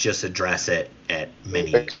 blocks just address it at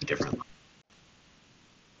many different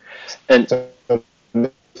And levels.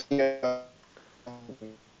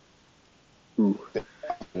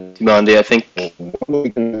 Dimandi, I think.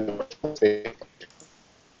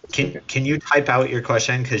 Can you type out your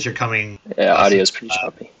question, because you're coming? Yeah, audio is pretty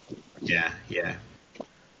choppy. Yeah.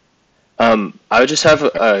 I would just have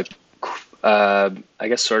I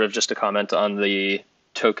guess sort of just a comment on the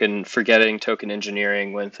forgetting token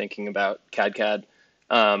engineering when thinking about cadCAD.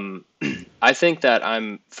 I think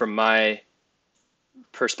that from my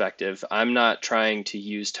perspective, I'm not trying to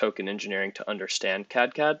use token engineering to understand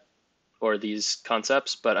cadCAD or these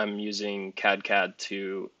concepts, but I'm using cadCAD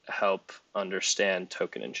to help understand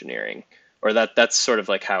token engineering, or that's sort of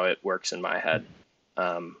like how it works in my head.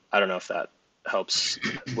 I don't know if that helps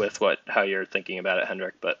with how you're thinking about it,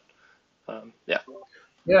 Hendrik, but yeah.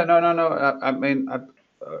 Yeah, no. I mean,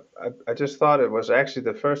 I just thought it was actually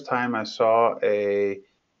the first time I saw a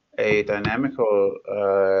dynamical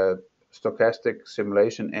stochastic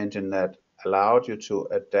simulation engine that allowed you to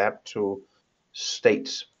adapt to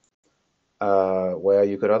states, where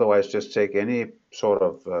you could otherwise just take any sort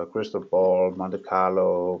of crystal ball, Monte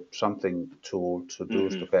Carlo, something tool to do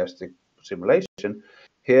stochastic simulation.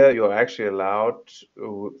 Here you're actually allowed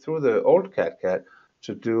through the old cadCAD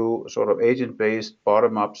to do sort of agent-based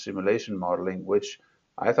bottom-up simulation modeling, which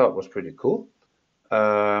I thought was pretty cool.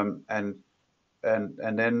 And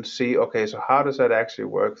then see, okay, so how does that actually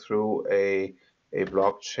work through a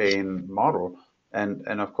blockchain model? And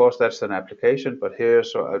of course that's an application, but here,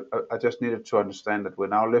 so I just needed to understand that we're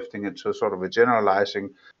now lifting it to sort of a generalizing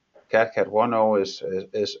cadCAD 1.0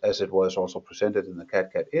 is as it was also presented in the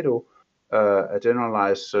cadCAD Edu, a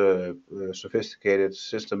generalized sophisticated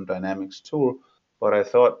system dynamics tool. But I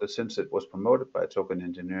thought that since it was promoted by token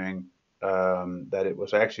engineering, that it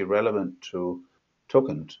was actually relevant to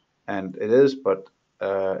tokens. And it is, but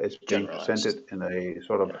it's being Generalized. presented in a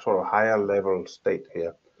sort of higher level state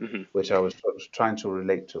here, Hmm. which I was trying to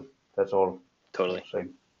relate to. That's all. Totally. I'm saying.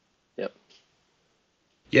 Yep.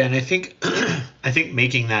 Yeah, and I think I think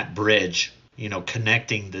making that bridge,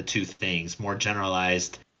 connecting the two things, more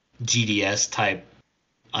generalized GDS type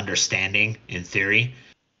understanding in theory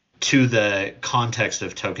to the context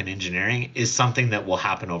of token engineering is something that will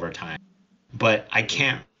happen over time. But I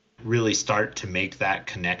can't really start to make that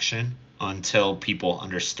connection until people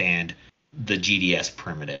understand the GDS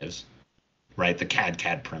primitives, right? The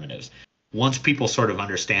cadCAD primitives. Once people sort of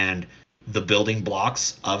understand the building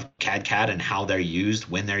blocks of cadCAD and how they're used,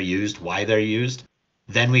 when they're used, why they're used,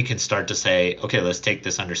 then we can start to say, okay, let's take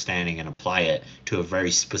this understanding and apply it to a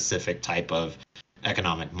very specific type of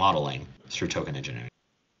economic modeling through token engineering.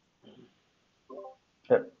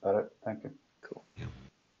 Yeah, got it. Thank you. Cool. Yeah.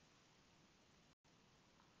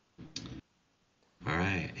 All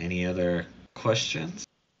right. Any other questions?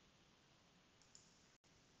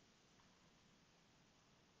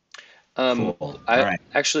 Cool. All right.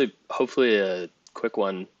 Actually, hopefully a quick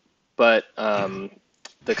one, but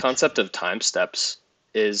the concept of time steps,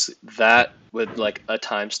 is that would like a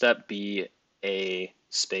time step be a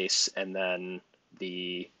space and then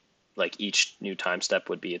each new time step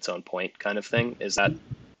would be its own point kind of thing? Is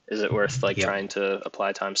it worth Yep. trying to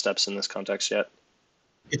apply time steps in this context yet?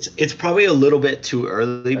 It's probably a little bit too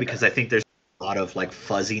early because I think there's a lot of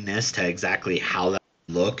fuzziness to exactly how that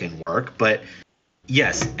look and work. But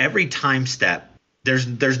yes, every time step,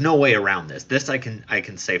 there's no way around this. This I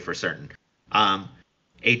can say for certain.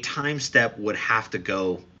 A time step would have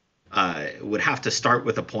to start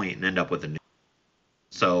with a point and end up with a new.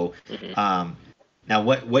 So now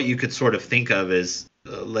what you could sort of think of is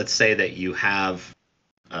let's say that you have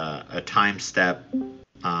a time step.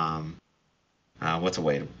 What's a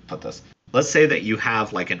way to put this? Let's say that you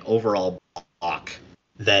have an overall block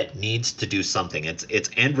that needs to do something.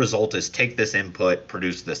 Its end result is take this input,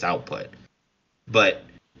 produce this output. But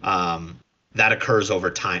that occurs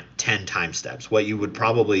over 10 time steps. What you would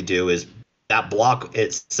probably do is that block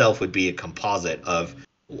itself would be a composite of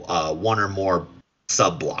one or more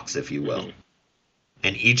sub blocks, if you will.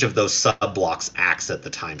 And each of those sub blocks acts at the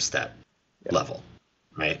time step level,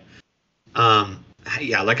 right?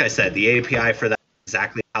 Yeah, like I said, the API for that is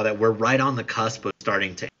exactly how that we're right on the cusp of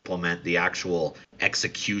starting to implement the actual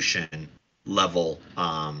execution level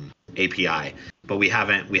API, but we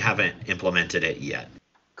haven't implemented it yet.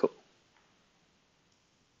 Cool.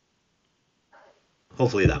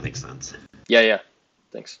 Hopefully that makes sense. Yeah.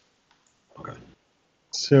 Thanks. Okay.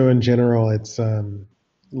 So in general, it's time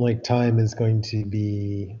is going to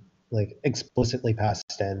be explicitly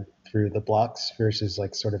passed in through the blocks versus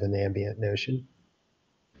sort of an ambient notion.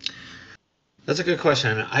 That's a good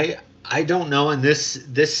question. I don't know, and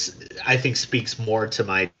this I think speaks more to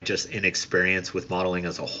my just inexperience with modeling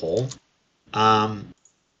as a whole. But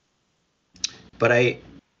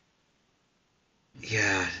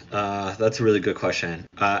that's a really good question.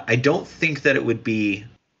 I don't think that it would be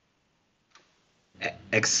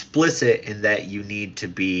explicit in that you need to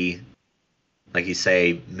be, like you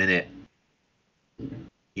say, minute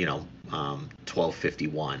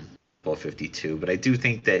 1251. 1252, but I do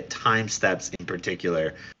think that time steps in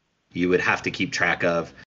particular you would have to keep track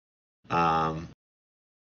of, and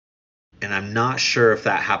I'm not sure if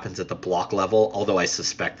that happens at the block level, although I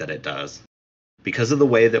suspect that it does, because of the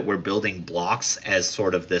way that we're building blocks as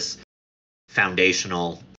sort of this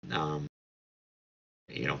foundational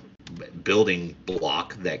building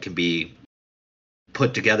block that can be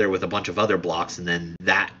put together with a bunch of other blocks, and then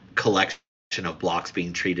that collection of blocks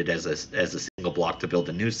being treated as a single block to build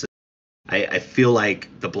a new system. I feel like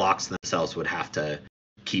the blocks themselves would have to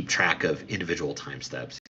keep track of individual time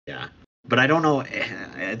steps. Yeah. But I don't know.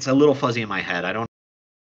 It's a little fuzzy in my head. I don't know,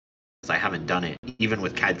 because I haven't done it, even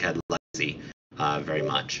with cadCAD Legacy, very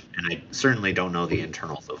much. And I certainly don't know the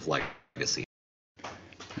internals of Legacy.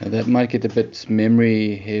 That might get a bit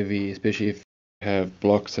memory heavy, especially if you have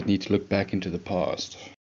blocks that need to look back into the past.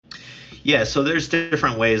 Yeah, so there's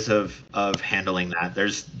different ways of handling that.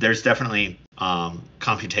 There's definitely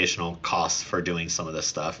computational costs for doing some of this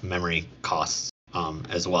stuff, memory costs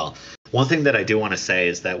as well. One thing that I do want to say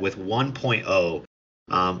is that with 1.0,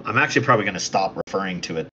 I'm actually probably going to stop referring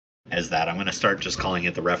to it as that. I'm going to start just calling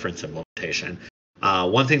it the reference implementation.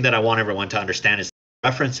 One thing that I want everyone to understand is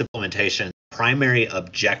reference implementation primary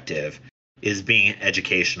objective is being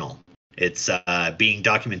educational. It's being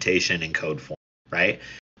documentation in code form, right?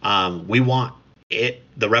 We want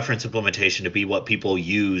the reference implementation to be what people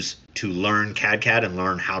use to learn cadCAD and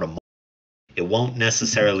learn how to model. It won't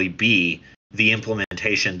necessarily be the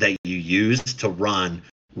implementation that you use to run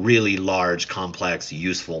really large, complex,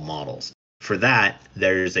 useful models. For that,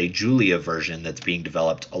 there's a Julia version that's being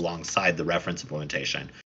developed alongside the reference implementation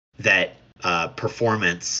that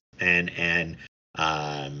performance and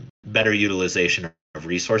better utilization of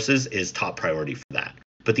resources is top priority for that.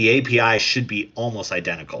 But the API should be almost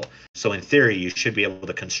identical. So in theory, you should be able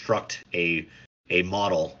to construct a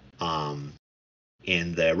model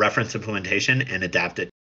in the reference implementation and adapt it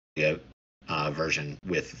to a version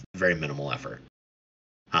with very minimal effort.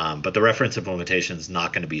 But the reference implementation is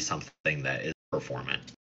not going to be something that is performant.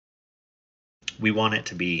 We want it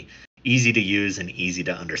to be easy to use and easy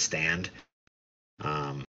to understand.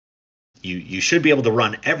 You should be able to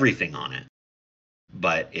run everything on it,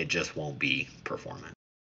 but it just won't be performant.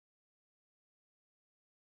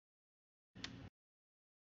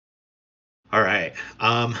 All right.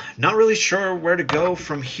 Not really sure where to go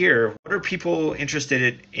from here. What are people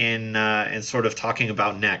interested in sort of talking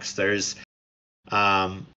about next? There's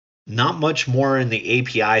not much more in the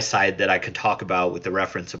API side that I could talk about with the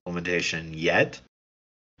reference implementation yet.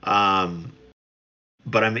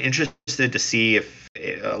 But I'm interested to see if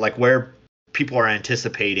like where people are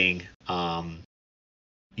anticipating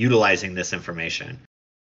utilizing this information.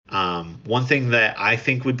 One thing that I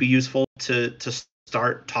think would be useful to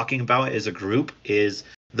start talking about as a group is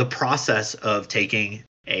the process of taking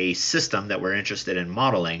a system that we're interested in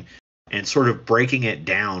modeling and sort of breaking it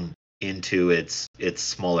down into its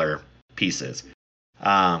smaller pieces.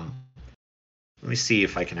 Let me see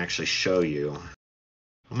if I can actually show you.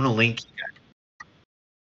 I'm going to link.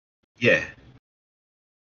 Yeah.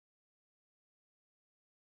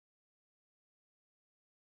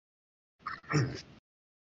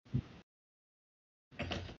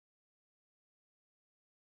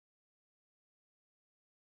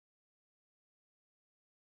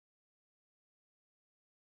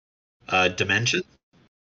 Dimension.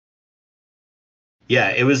 Yeah,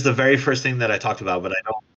 it was the very first thing that I talked about, but I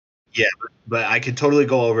don't. Yeah, but I could totally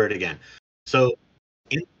go over it again. So,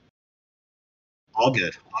 all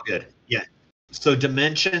good, all good. Yeah. So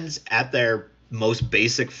dimensions at their most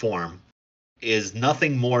basic form is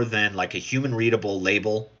nothing more than like a human readable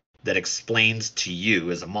label that explains to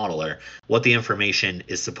you as a modeler what the information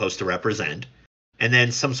is supposed to represent, and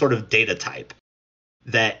then some sort of data type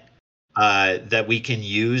that that we can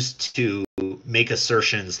use to make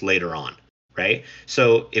assertions later on, right?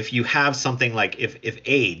 So if you have something like if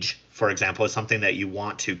age, for example, is something that you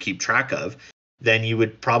want to keep track of, then you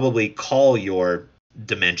would probably call your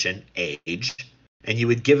dimension age, and you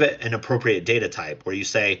would give it an appropriate data type where you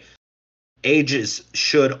say age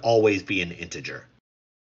should always be an integer,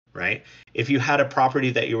 right? If you had a property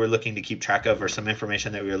that you were looking to keep track of or some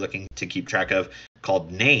information that we were looking to keep track of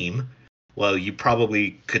called name, well, you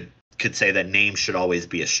probably could say that name should always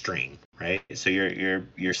be a string, right? So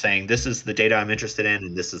you're saying this is the data I'm interested in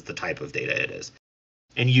and this is the type of data it is.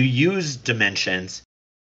 And you use dimensions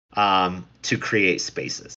to create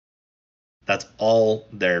spaces. That's all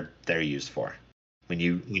they're used for. When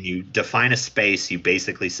you define a space, you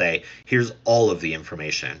basically say, here's all of the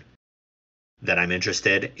information that I'm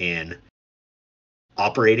interested in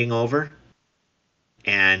operating over,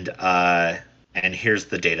 and here's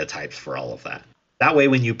the data types for all of that. That way,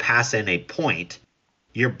 when you pass in a point,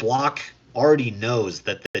 your block already knows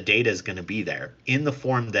that the data is going to be there in the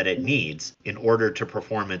form that it needs in order to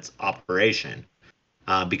perform its operation,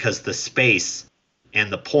 because the space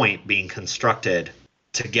and the point being constructed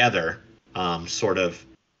together sort of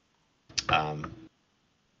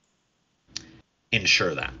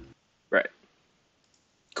ensure that. Right.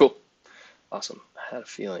 Cool. Awesome. I had a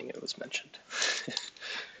feeling it was mentioned.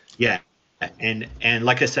 Yeah. And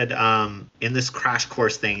like I said, in this crash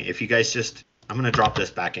course thing, if you guys just, I'm going to drop this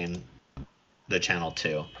back in the channel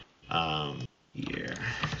too. Here.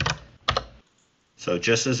 So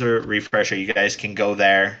just as a refresher, you guys can go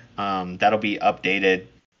there. That'll be updated,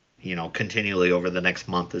 continually over the next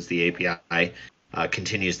month as the API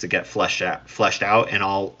continues to get fleshed out, and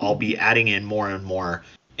I'll be adding in more and more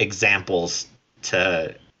examples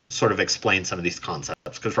to sort of explain some of these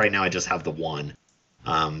concepts, because right now I just have the one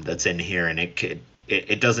that's in here, and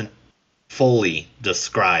it doesn't fully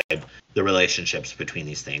describe the relationships between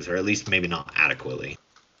these things, or at least maybe not adequately.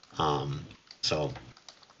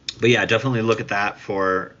 But yeah, definitely look at that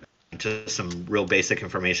for just some real basic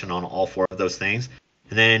information on all four of those things.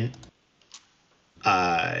 And then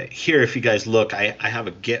here, if you guys look, I have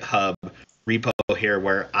a GitHub repo here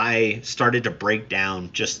where I started to break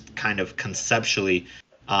down just kind of conceptually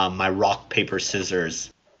my rock, paper,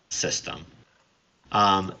 scissors system.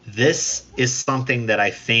 This is something that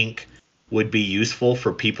I think would be useful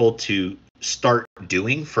for people to start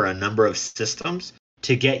doing for a number of systems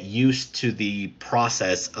to get used to the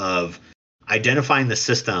process of identifying the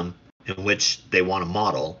system in which they want to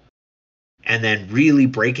model, and then really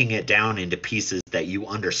breaking it down into pieces that you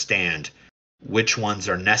understand which ones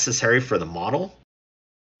are necessary for the model,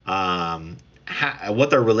 what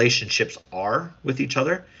their relationships are with each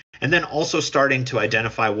other, and then also starting to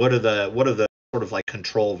identify what are the sort of like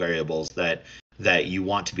control variables that you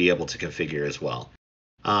want to be able to configure as well.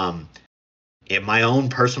 In my own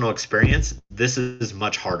personal experience, this is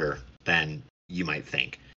much harder than you might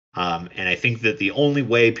think. And I think that the only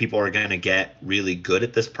way people are going to get really good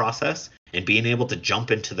at this process and being able to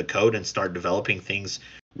jump into the code and start developing things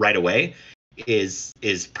right away is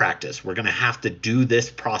practice. We're going to have to do this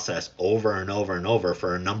process over and over and over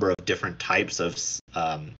for a number of different types of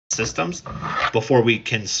systems before we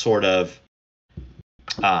can sort of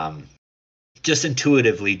just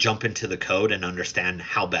intuitively jump into the code and understand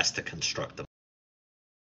how best to construct them.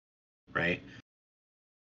 Right?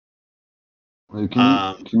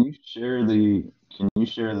 Can you share the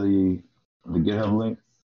GitHub link,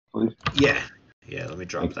 please? Yeah. Let me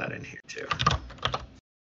drop that in here too.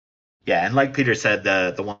 Yeah, and like Peter said,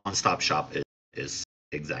 the one-stop shop is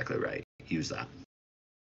exactly right. Use that.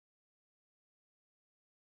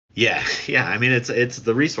 Yeah. I mean, it's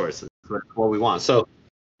the resources. That's what we want. So,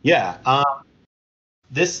 yeah.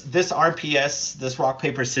 This RPS, this rock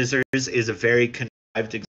paper scissors, is a very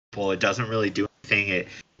contrived example. It doesn't really do anything.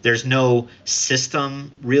 There's no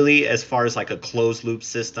system really as far as like a closed loop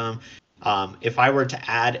system. If I were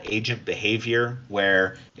to add agent behavior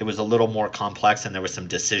where it was a little more complex and there was some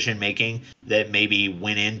decision making that maybe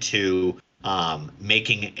went into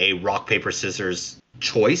making a rock paper scissors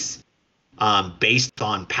choice based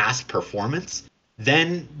on past performance,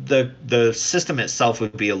 then the system itself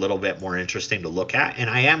would be a little bit more interesting to look at, and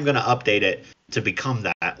I am going to update it to become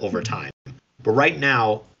that over time. But right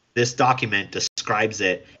now, this document describes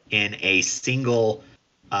it in a single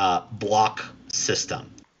block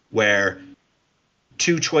system where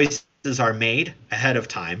two choices are made ahead of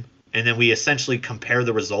time, and then we essentially compare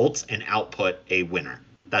the results and output a winner.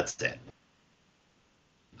 That's it.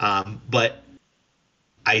 But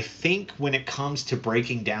I think when it comes to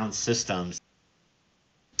breaking down systems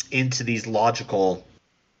into these logical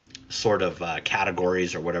sort of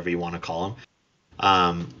categories or whatever you want to call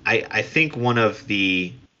them, I think one of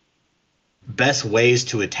the best ways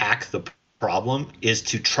to attack the problem is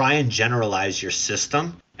to try and generalize your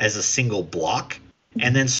system as a single block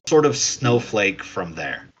and then sort of snowflake from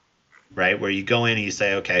there, right? Where you go in and you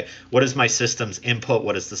say, okay, what is my system's input?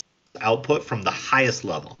 What is the output from the highest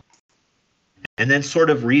level? And then sort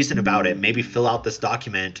of reason about it, maybe fill out this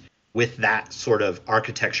document with that sort of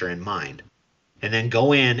architecture in mind. And then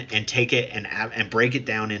go in and take it and break it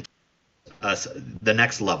down into the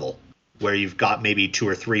next level where you've got maybe 2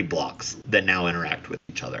 or 3 blocks that now interact with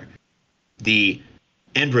each other. The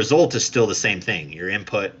end result is still the same thing. Your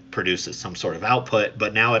input produces some sort of output,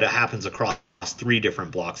 but now it happens across 3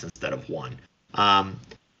 different blocks instead of 1.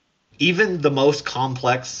 Even the most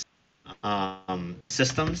complex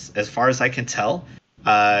systems, as far as I can tell,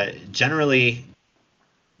 generally,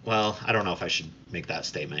 well, I don't know if I should make that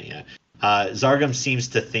statement yet. Zargam seems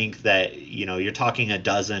to think that, you're talking a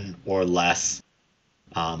dozen or less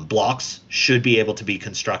blocks should be able to be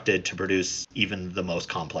constructed to produce even the most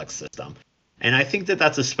complex system. And I think that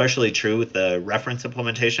that's especially true with the reference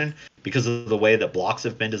implementation because of the way that blocks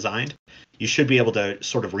have been designed. You should be able to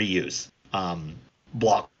sort of reuse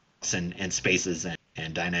blocks and spaces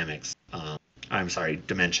and dynamics.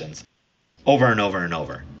 Dimensions over and over and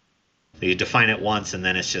over. So you define it once, and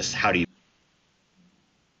then it's just how do you.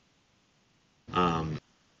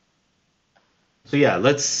 So yeah,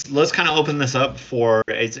 let's kind of open this up for.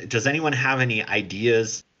 Does anyone have any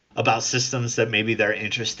ideas about systems that maybe they're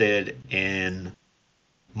interested in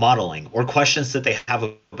modeling, or questions that they have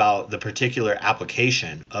about the particular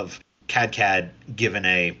application of cadCAD given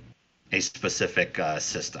a specific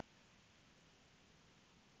system?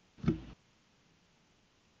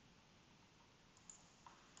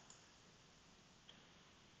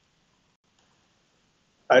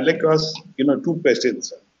 I'd like to ask, 2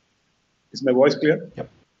 questions. Is my voice clear?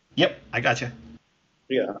 Yep, I got you.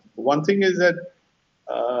 Yeah. One thing is that,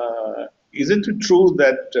 isn't it true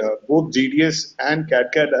that both GDS and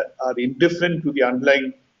cadCAD are indifferent to the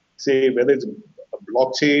underlying, say, whether it's a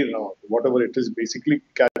blockchain or whatever it is? Basically,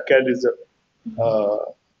 cadCAD is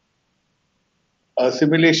a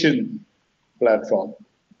simulation platform,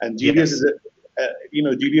 and GDS is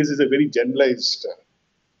GDS is a very generalized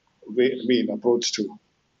approach to.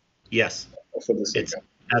 Yes. For this.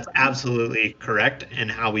 That's absolutely correct, and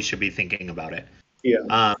how we should be thinking about it.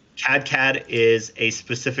 Yeah. cadCAD is a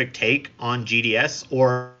specific take on GDS,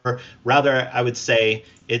 or rather, I would say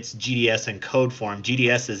it's GDS in code form.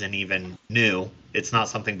 GDS isn't even new. It's not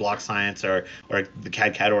something Block.Science or the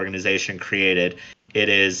cadCAD organization created. It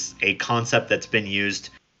is a concept that's been used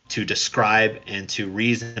to describe and to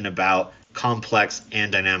reason about complex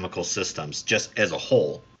and dynamical systems just as a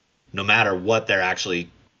whole, no matter what they're actually,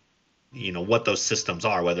 what those systems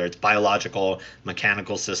are, whether it's biological,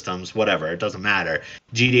 mechanical systems, whatever, it doesn't matter.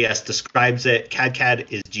 GDS describes it.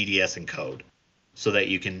 cadCAD is GDS in code, so that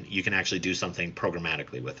you can actually do something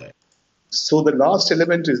programmatically with it. So the last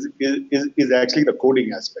element is actually the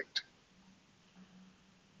coding aspect.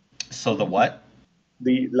 So the what?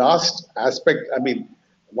 The last aspect, I mean,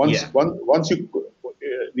 once you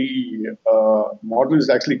the model is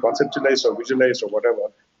actually conceptualized or visualized or whatever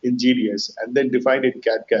in GDS and then defined in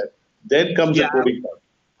cadCAD, then comes the coding part.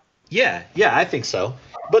 Yeah, I think so.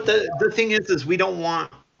 But the thing is we don't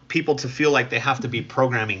want people to feel like they have to be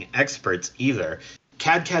programming experts either.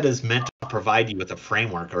 cadCAD is meant to provide you with a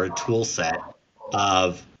framework or a tool set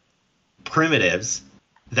of primitives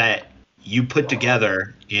that you put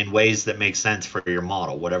together in ways that make sense for your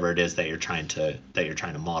model, whatever it is that you're trying to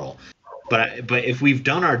model. But if we've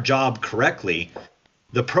done our job correctly,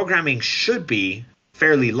 the programming should be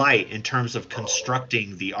fairly light in terms of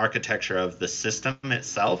constructing the architecture of the system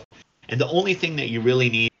itself. And the only thing that you really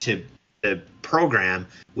need to program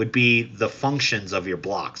would be the functions of your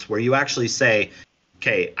blocks, where you actually say,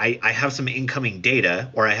 okay, I have some incoming data,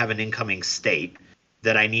 or I have an incoming state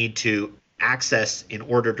that I need to access in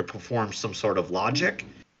order to perform some sort of logic,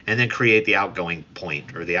 and then create the outgoing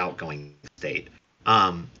point or the outgoing state.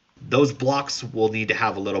 Those blocks will need to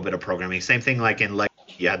have a little bit of programming. Same thing like in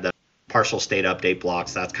you had the partial state update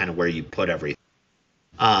blocks. That's kind of where you put everything.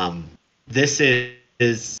 This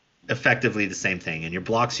is effectively the same thing. In your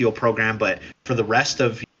blocks, you'll program, but for the rest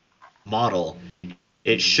of your model,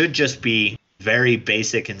 it should just be very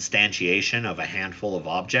basic instantiation of a handful of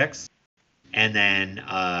objects, and then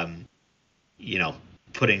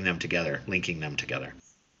putting them together, linking them together.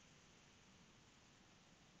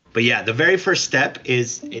 But yeah, the very first step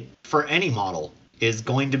for any model is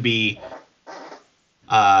going to be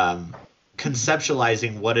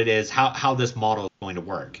conceptualizing what it is, how this model is going to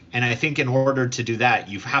work. And I think in order to do that,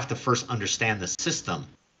 you have to first understand the system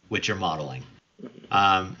which you're modeling.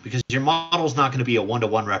 Because your model is not going to be a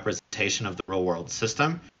one-to-one representation of the real-world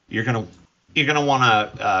system. You're gonna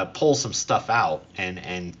want to pull some stuff out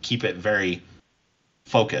and keep it very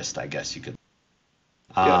focused, I guess you could.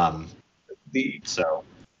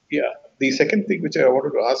 The second thing which I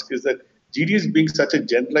wanted to ask is that GDS being such a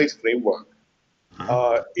generalized framework,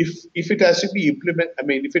 if it has to be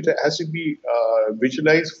if it has to be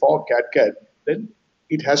visualized for cadCAD, then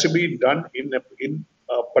it has to be done in a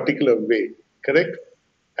particular way, correct?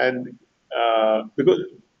 And because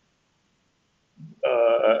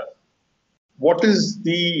what is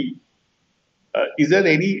the is there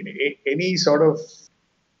any sort of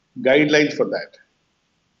guidelines for that?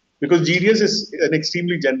 Because GDS is an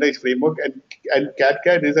extremely generalized framework, and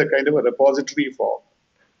cadCAD is a kind of a repository for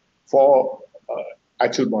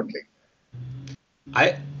actual modeling.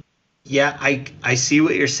 I see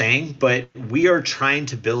what you're saying, but we are trying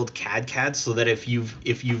to build cadCAD so that if you've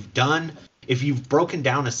broken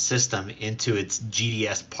down a system into its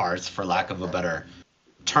GDS parts, for lack of a better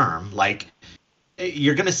term, like,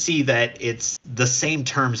 you're going to see that it's the same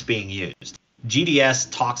terms being used.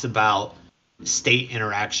 GDS talks about state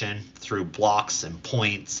interaction through blocks and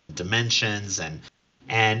points, dimensions,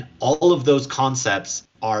 and all of those concepts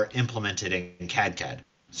are implemented in cadCAD.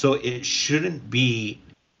 So it shouldn't be.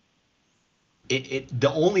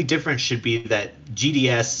 The only difference should be that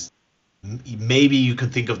GDS, maybe you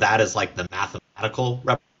can think of that as like the mathematical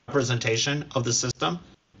representation of the system,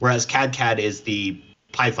 whereas cadCAD is the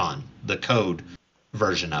Python, the code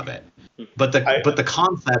version of it. But the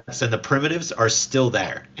concepts and the primitives are still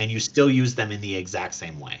there, and you still use them in the exact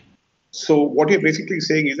same way. So what you're basically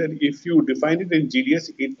saying is that if you define it in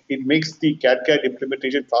GDS, it makes the cadCAD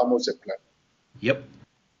implementation far more simpler. Yep.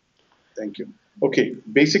 Thank you. Okay.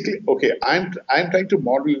 Basically, I'm trying to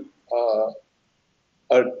model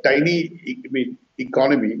a tiny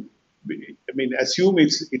economy. Assume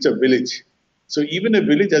it's a village. So even a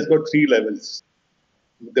village has got 3 levels: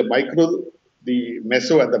 the micro, the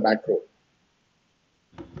meso, and the macro.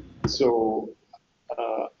 So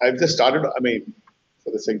I've just started. For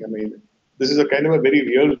the sake, this is a kind of a very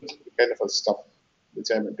real kind of a stuff which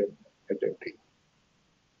I'm attempting.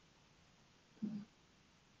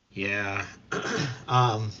 Yeah.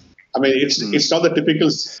 It's not the typical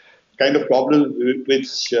kind of problem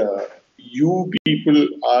which you people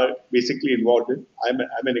are basically involved in. I'm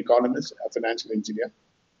an economist, a financial engineer.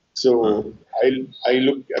 So I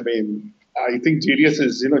think GDS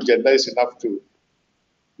is generalized enough to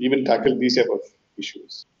even tackle these type of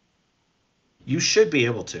issues. You should be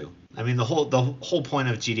able to. I mean, the whole point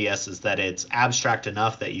of GDS is that it's abstract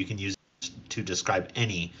enough that you can use it to describe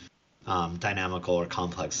any dynamical or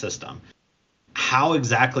complex system. How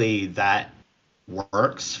exactly that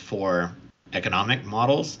works for economic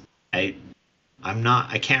models, I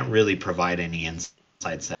can't really provide any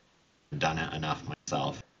insights. I've done it enough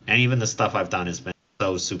myself, and even the stuff I've done has been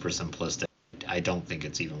so super simplistic. I don't think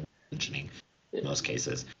it's even worth mentioning in most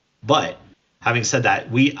cases. But having said that,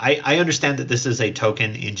 I understand that this is a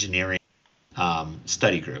token engineering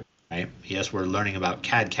study group, right? Yes, we're learning about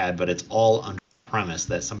cadCAD, but it's all under the premise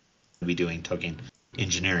that somebody will be doing token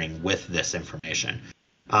engineering with this information.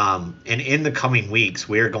 And in the coming weeks,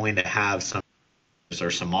 we're going to have some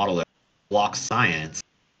modelers, Block.Science,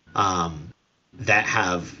 that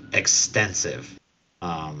have extensive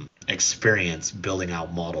experience building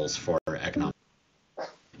out models for economics.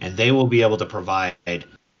 And they will be able to provide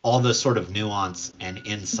all the sort of nuance and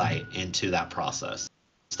insight into that process.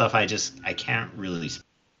 Stuff I can't really speak.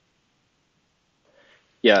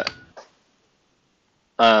 Yeah.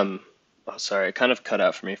 Oh, sorry, it kind of cut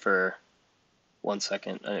out for me for 1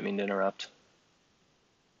 second. I didn't mean to interrupt.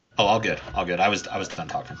 Oh, all good. I was done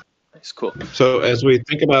talking. Nice, cool. So as we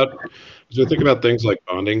think about things like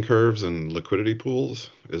bonding curves and liquidity pools,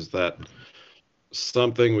 is that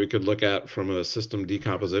something we could look at from a system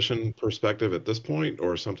decomposition perspective at this point,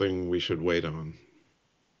 or something we should wait on?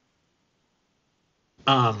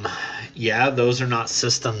 Yeah, those are not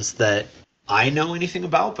systems that I know anything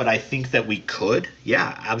about, but I think that we could,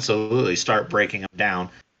 absolutely start breaking them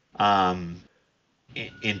down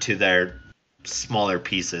into their smaller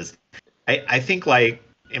pieces. I think, like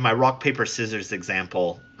in my rock paper scissors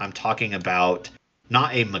example, I'm talking about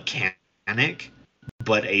not a mechanic,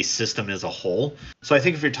 but a system as a whole. So I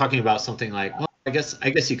think if you're talking about something like, well, I guess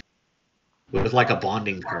you could, with like a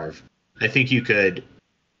bonding curve, I think you could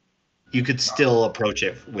still approach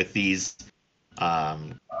it with these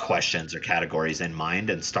questions or categories in mind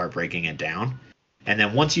and start breaking it down. And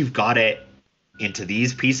then once you've got it into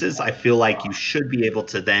these pieces, I feel like you should be able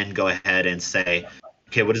to then go ahead and say,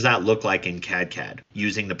 okay, what does that look like in cadCAD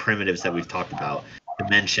using the primitives that we've talked about,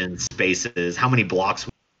 dimensions, spaces, how many blocks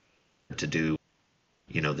we have to do,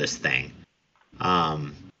 this thing.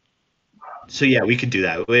 So yeah, we could do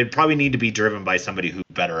that. It would probably need to be driven by somebody who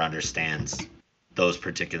better understands those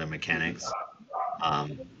particular mechanics.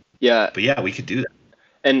 But yeah, we could do that.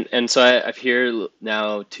 And so I've here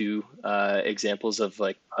now two examples of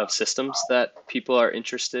systems that people are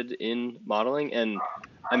interested in modeling, and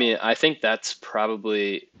I mean, I think that's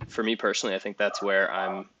probably, for me personally, I think that's where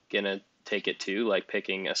I'm gonna take it to, like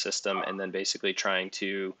picking a system and then basically trying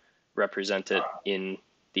to represent it in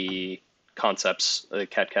the concepts, the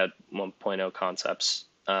cadCAD 1.0 concepts,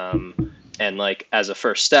 and like as a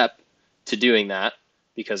first step to doing that,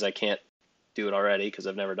 because I can't do it already because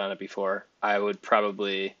I've never done it before, I would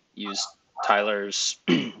probably use Tyler's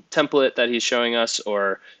template that he's showing us,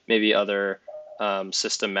 or maybe other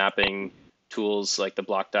system mapping tools like the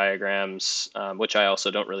block diagrams, which I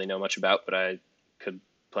also don't really know much about, but I could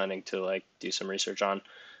planning to like do some research on.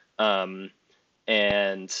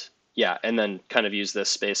 And then kind of use this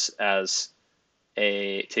space as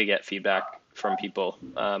to get feedback from people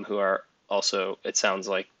who are also, it sounds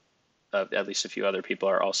like at least a few other people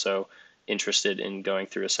are also interested in going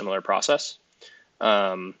through a similar process.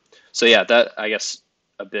 So yeah, that, I guess,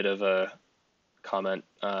 a bit of a comment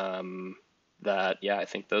that, yeah, I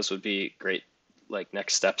think those would be great, like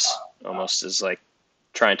next steps almost, is like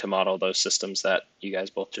trying to model those systems that you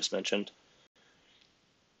guys both just mentioned.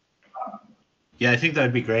 Yeah, I think that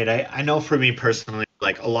would be great. I know for me personally,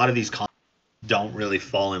 like a lot of these concepts don't really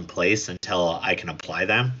fall in place until I can apply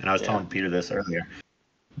them. And I was telling Peter this earlier.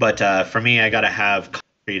 But for me, I got to have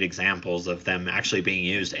concrete examples of them actually being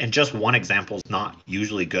used. And just one example is not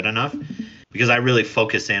usually good enough, because I really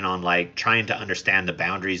focus in on like trying to understand the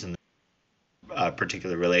boundaries and the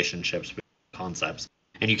particular relationships with concepts.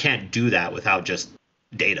 And you can't do that without just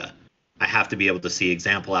data. I have to be able to see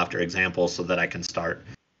example after example so that I can start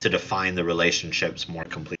to define the relationships more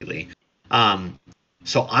completely.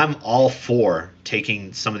 So I'm all for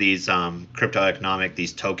taking some of these cryptoeconomic,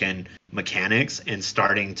 these token mechanics, and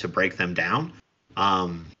starting to break them down.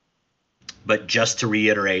 But just to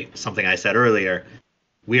reiterate something I said earlier,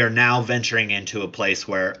 we are now venturing into a place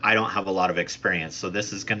where I don't have a lot of experience. So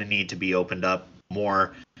this is going to need to be opened up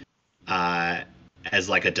more as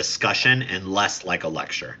like a discussion and less like a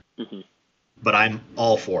lecture. Mm-hmm. but I'm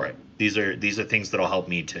all for it. These are things that'll help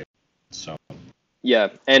me too. So yeah,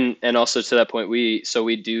 and also to that point, we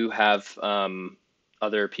do have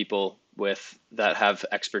other people that have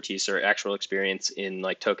expertise or actual experience in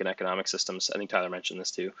like token economic systems. I think Tyler mentioned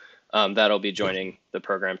this too. That'll be joining the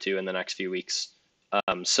program too in the next few weeks.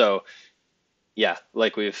 So yeah,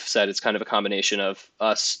 like we've said, it's kind of a combination of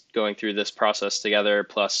us going through this process together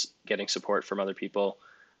plus getting support from other people.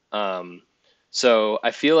 So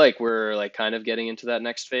I feel like we're like kind of getting into that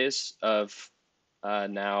next phase of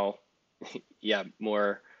now, yeah,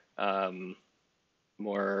 more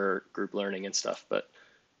group learning and stuff. But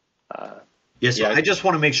yeah, so I just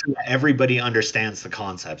want to make sure that everybody understands the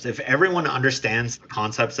concepts. If everyone understands the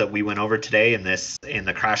concepts that we went over today in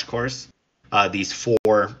the crash course, these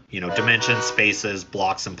 4, dimensions, spaces,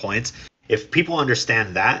 blocks, and points. If people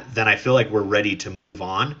understand that, then I feel like we're ready to move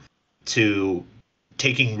on to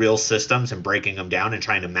taking real systems and breaking them down and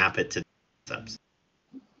trying to map it to concepts.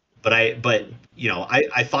 But I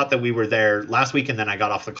thought that we were there last week, and then I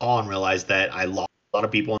got off the call and realized that I lost a lot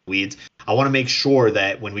of people in the weeds. I want to make sure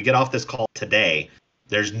that when we get off this call today,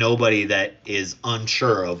 there's nobody that is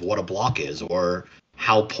unsure of what a block is or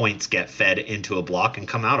how points get fed into a block and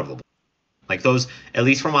come out of a block. Like those, at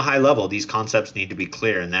least from a high level, these concepts need to be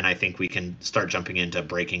clear, and then I think we can start jumping into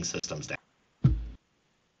breaking systems down.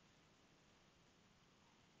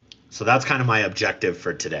 So that's kind of my objective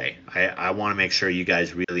for today. I want to make sure you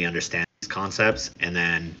guys really understand these concepts, and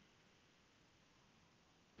then,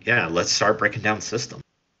 yeah, let's start breaking down systems.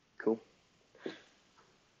 Cool.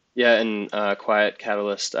 Yeah, and Quiet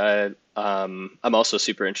Catalyst, I'm also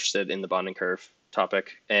super interested in the bonding curve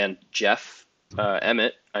topic, and Jeff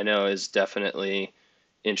Emmett, I know, is definitely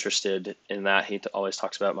interested in that. He always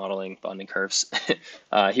talks about modeling bonding curves.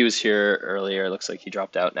 He was here earlier. Looks like he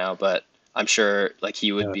dropped out now, but I'm sure like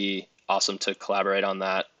he would be awesome to collaborate on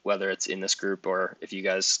that, whether it's in this group or if you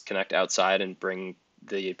guys connect outside and bring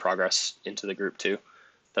the progress into the group too.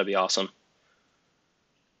 That'd be awesome.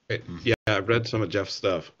 Yeah, I've read some of Jeff's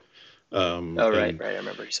stuff. Right. I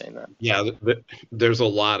remember you saying that. Yeah, there's a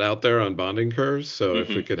lot out there on bonding curves. So if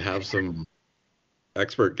we could have some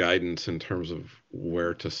expert guidance in terms of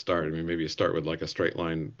where to start. I mean, maybe you start with like a straight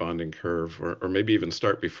line bonding curve, or maybe even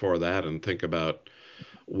start before that and think about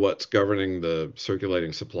what's governing the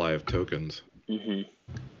circulating supply of tokens.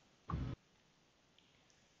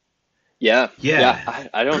 Yeah.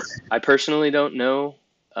 I personally don't know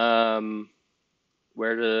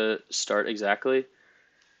where to start exactly.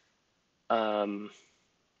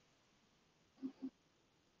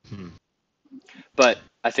 But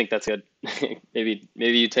I think that's good. maybe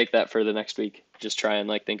you take that for the next week. Just try and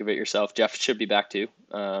like think of it yourself. Jeff should be back too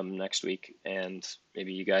next week, and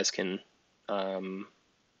maybe you guys can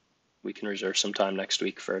we can reserve some time next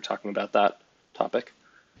week for talking about that topic.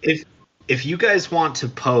 If you guys want to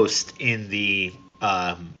post in the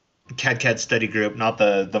cadCAD study group, not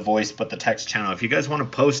the voice but the text channel, if you guys want to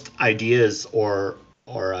post ideas or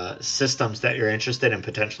systems that you're interested in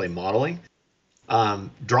potentially modeling,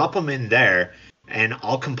 drop them in there, and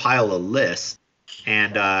I'll compile a list,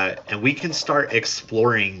 and we can start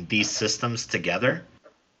exploring these systems together.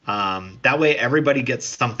 That way everybody gets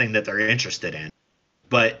something that they're interested in,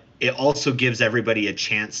 but it also gives everybody a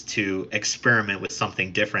chance to experiment with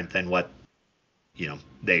something different than what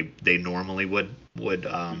they normally would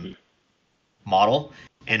model.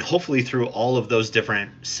 And hopefully through all of those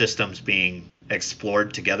different systems being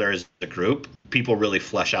explored together as a group, people really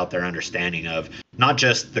flesh out their understanding of not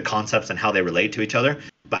just the concepts and how they relate to each other,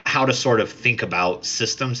 but how to sort of think about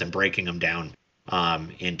systems and breaking them down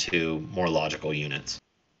into more logical units.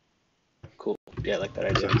 Cool. Yeah, I like that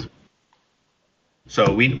idea.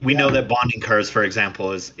 So we know that bonding curves, for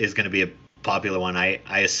example, is going to be a popular one. I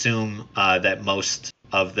assume that most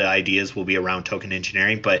of the ideas will be around token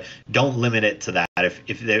engineering, but don't limit it to that.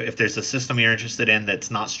 If there's a system you're interested in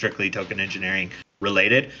that's not strictly token engineering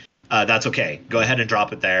related, that's okay. Go ahead and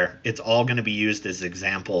drop it there. It's all going to be used as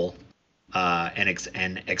example and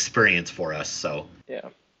experience for us. So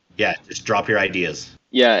yeah, just drop your ideas.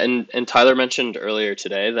 Yeah, and Tyler mentioned earlier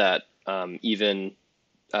today that even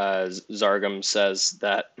Zargam says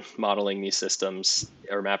that modeling these systems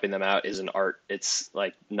or mapping them out is an art. It's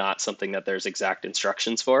like not something that there's exact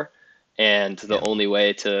instructions for. And the only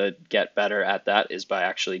way to get better at that is by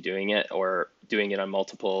actually doing it, or doing it on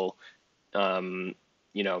multiple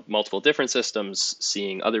different systems,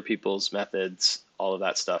 seeing other people's methods, all of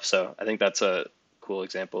that stuff. So I think that's a cool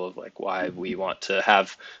example of like why we want to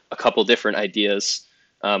have a couple different ideas,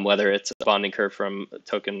 whether it's a bonding curve from a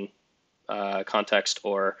token context,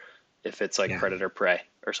 or if it's like predator prey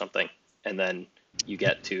or something, and then you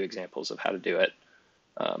get 2 examples of how to do it.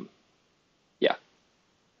 Yeah.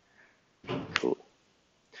 Cool.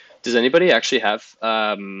 Does anybody actually have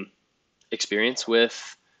experience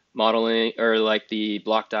with modeling or like the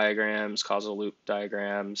block diagrams, causal loop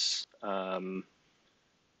diagrams?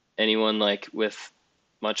 Anyone like with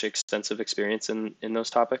much extensive experience in those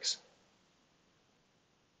topics?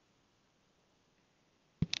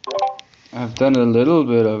 I've done a little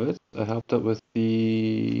bit of it. I helped out with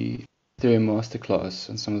the theory masterclass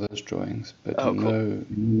and some of those drawings, but Oh, cool. no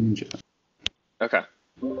ninja. Okay.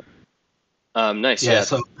 Nice. Yeah. Yeah.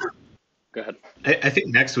 So Go ahead. I think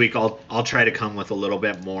next week I'll try to come with a little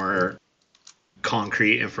bit more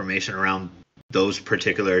concrete information around those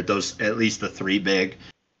at least the three big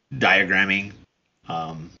diagramming,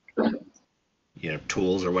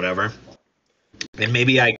 tools or whatever. And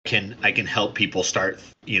maybe I can help people start,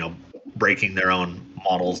 breaking their own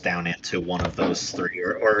models down into one of those three,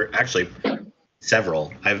 or actually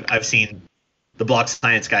several. I've seen the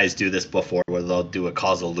Block.Science guys do this before, where they'll do a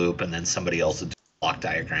causal loop and then somebody else will do a block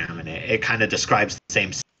diagram, and it kind of describes the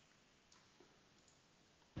same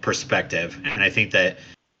perspective. And I think that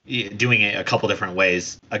doing it a couple different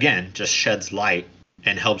ways, again, just sheds light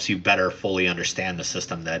and helps you better fully understand the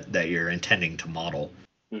system that you're intending to model.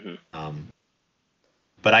 Mm-hmm.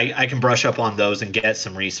 But I can brush up on those and get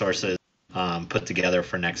some resources put together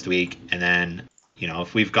for next week. And then,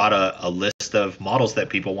 if we've got a list of models that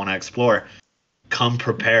people want to explore, come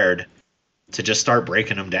prepared to just start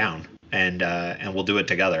breaking them down, and we'll do it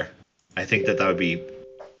together. I think that would be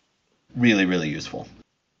really, really useful.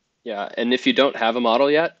 Yeah, and if you don't have a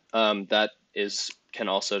model yet, that can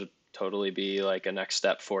also totally be like a next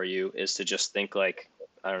step for you, is to just think like,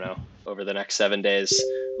 I don't know, over the next 7 days,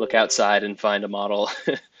 look outside and find a model,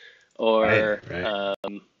 or right.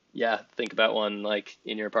 Think about one like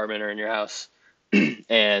in your apartment or in your house,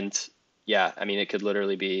 and yeah, I mean it could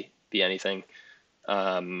literally be anything,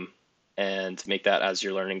 and make that as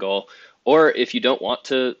your learning goal. Or if you don't want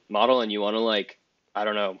to model and you want to, like, I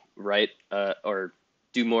don't know, write or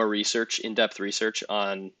do more research, in-depth research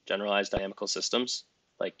on generalized dynamical systems,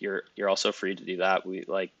 like you're also free to do that. We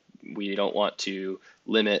don't want to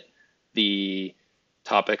limit the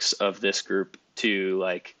topics of this group to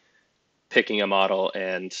like picking a model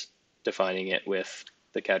and defining it with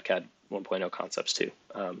the cadCAD 1.0 concepts too.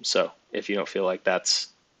 So if you don't feel like that's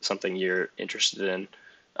something you're interested in,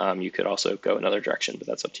 you could also go another direction, but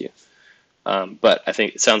that's up to you. But I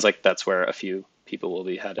think it sounds like that's where a few people will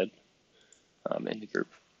be headed in the group.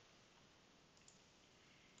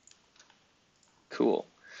 Cool.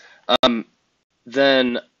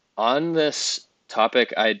 Then on this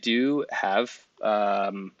topic, I do have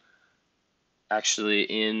actually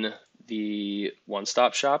in the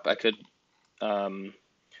one-stop shop, I could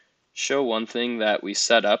show one thing that we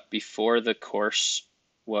set up before the course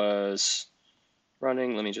was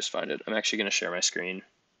running. Let me just find it. I'm actually going to share my screen.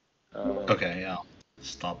 Okay, yeah. I'll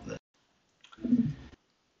stop this.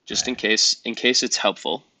 Just in case it's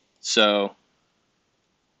helpful. So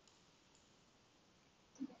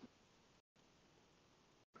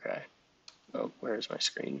okay. Oh, where's my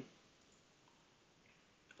screen?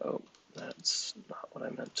 Oh, that's not what I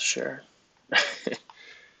meant to share.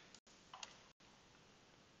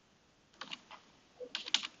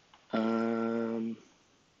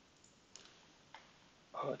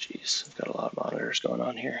 Oh geez, I've got a lot of monitors going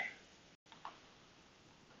on here.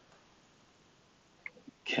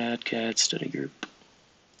 cadCAD study group.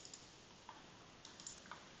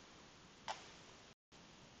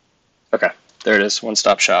 Okay, there it is,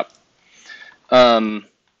 one-stop shop. And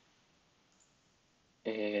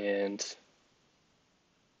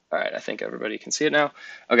all right, I think everybody can see it now.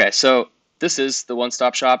 Okay, so this is the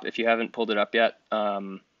one-stop shop if you haven't pulled it up yet.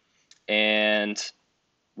 And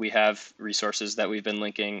we have resources that we've been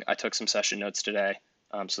linking. I took some session notes today,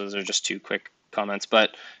 so those are just 2 quick comments.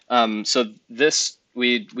 But so this,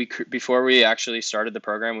 before we actually started the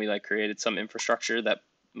program, we created some infrastructure that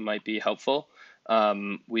might be helpful.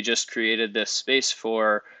 We just created this space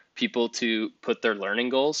for people to put their learning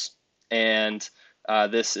goals, and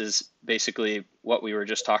this is basically what we were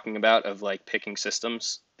just talking about, of like picking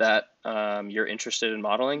systems that you're interested in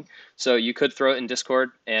modeling. So you could throw it in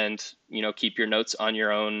Discord and keep your notes on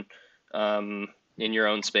your own in your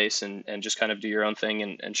own space, and just kind of do your own thing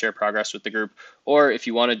and share progress with the group. Or if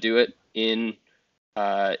you want to do it in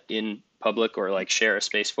public, or like share a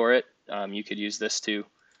space for it, you could use this too,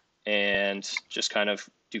 and just kind of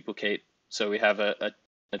duplicate. So we have a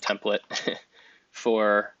template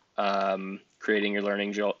for creating your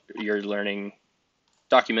learning,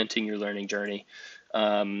 documenting your learning journey,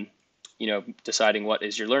 deciding what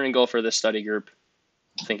is your learning goal for this study group,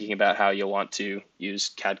 thinking about how you'll want to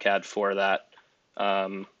use cadCAD for that.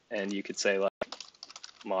 And you could say, like,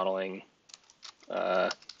 modeling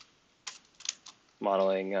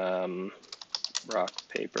rock,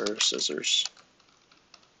 paper, scissors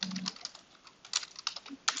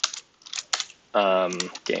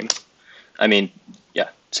game. I mean, yeah,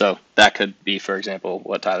 so that could be, for example,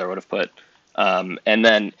 what Tyler would have put. And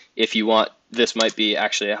then if you want, this might be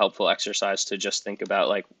actually a helpful exercise to just think about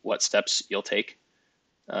like what steps you'll take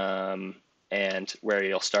and where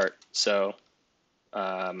you'll start. So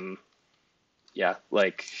yeah,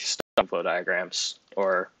 like stop flow diagrams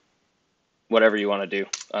or whatever you want to do,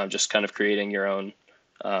 just kind of creating your own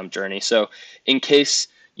journey. So in case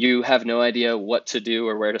you have no idea what to do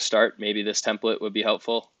or where to start, maybe this template would be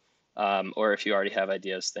helpful. Or if you already have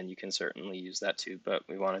ideas, then you can certainly use that too, but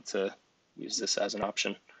we wanted to use this as an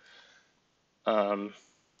option.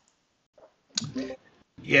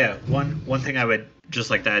 Yeah, one thing I would just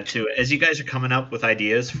like to add too, as you guys are coming up with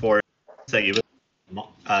ideas for that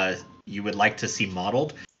you would like to see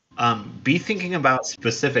modeled, be thinking about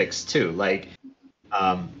specifics too. Like,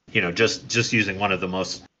 just using one of the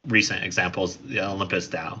most recent examples, the Olympus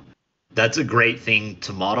DAO. That's a great thing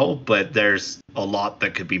to model, but there's a lot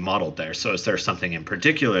that could be modeled there. So is there something in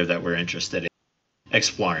particular that we're interested in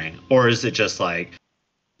exploring, or is it just like,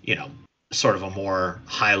 sort of a more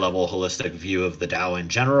high-level holistic view of the DAO in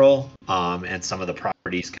general, and some of the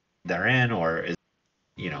properties therein, or is,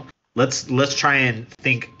 let's try and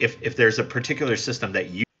think if there's a particular system that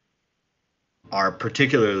you are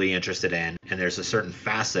particularly interested in, and there's a certain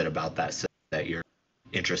facet about that system that you're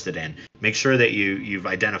interested in, make sure that you've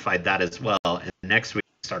identified that as well. And next week,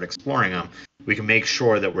 start exploring them. We can make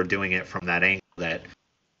sure that we're doing it from that angle that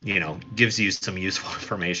gives you some useful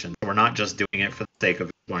information. We're not just doing it for the sake of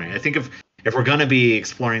exploring. I think if we're going to be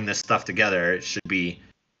exploring this stuff together, it should be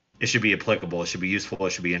applicable. It should be useful.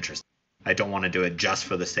 It should be interesting. I don't want to do it just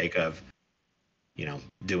for the sake of,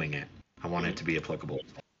 doing it. I want it to be applicable.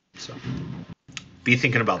 So be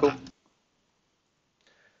thinking about that.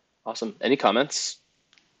 Awesome. Any comments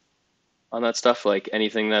on that stuff? Like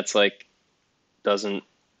anything that's like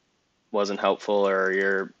wasn't helpful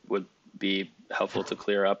or would be helpful to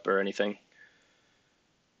clear up or anything?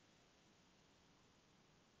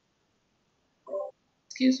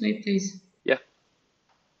 Excuse me, please. Yeah.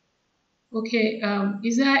 Okay.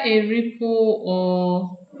 Is there a repo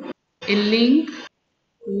or a link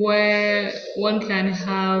where one can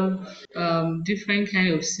have different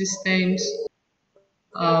kind of systems,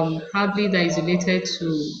 probably that is related to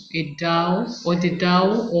a DAO or the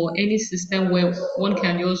DAO or any system where one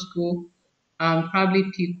can just go and probably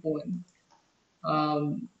pick one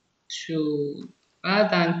to rather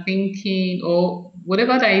than thinking or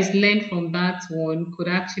whatever that is learned from that one could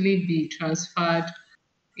actually be transferred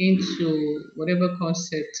into whatever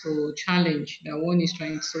concept or challenge that one is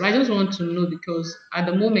trying to solve. I just want to know because at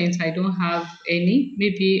the moment I don't have any.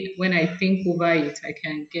 Maybe when I think over it, I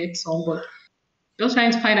can get some, but just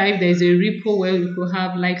trying to find out if there's a repo where we could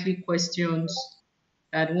have likely questions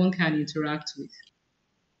that one can interact with.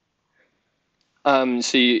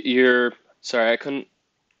 So you're sorry, I couldn't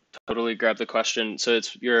totally grab the question. So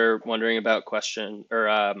you're wondering about question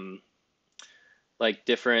or like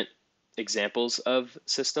different examples of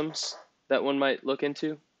systems that one might look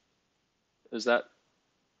into? Is that?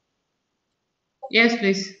 Yes,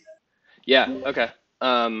 please. Yeah, okay.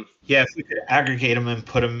 Yeah, if we could aggregate them and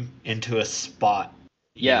put them into a spot,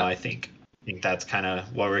 yeah, I think that's kind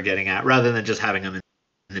of what we're getting at, rather than just having them in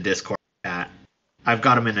the Discord chat. I've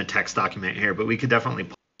got them in a text document here, but we could definitely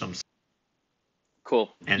post them.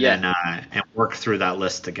 Cool. And then and work through that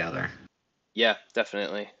list together. Yeah,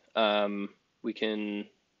 definitely. We can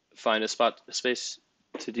find a space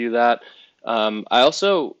to do that. I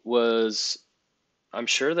also I'm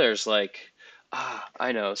sure there's like,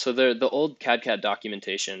 I know. So the old cadCAD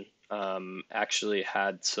documentation actually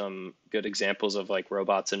had some good examples of like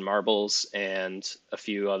robots and marbles and a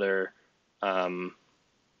few other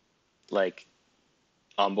like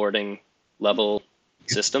onboarding level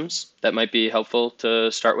systems that might be helpful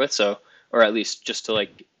to start with. So, or at least just to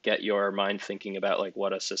like get your mind thinking about like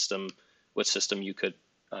what system you could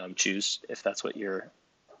choose if that's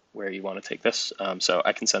where you want to take this. So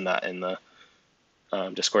I can send that in the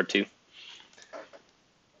Discord too.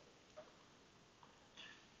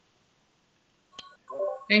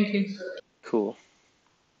 Thank you. Cool.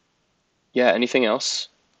 Yeah, anything else?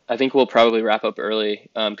 I think we'll probably wrap up early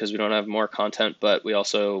because we don't have more content, but we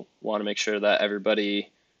also want to make sure that everybody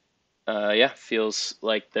feels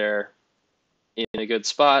like they're in a good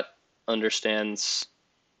spot, understands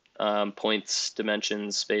points,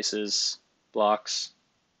 dimensions, spaces, blocks.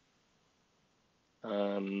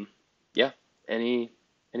 Yeah, any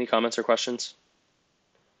comments or questions?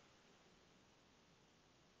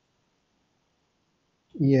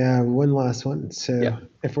 Yeah, one last one. So Yeah.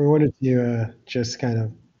 if we wanted to just kind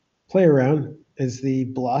of play around, is the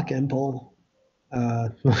block impl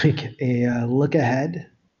like a look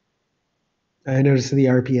ahead? I noticed the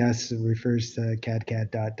RPS refers to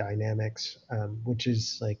cadCAD.dynamics, which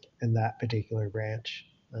is like in that particular branch.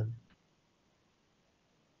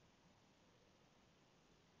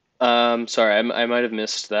 Sorry, I might have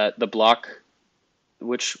missed that. The block,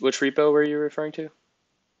 which repo were you referring to?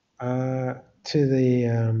 To the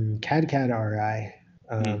cadCAD RI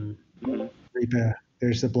repo,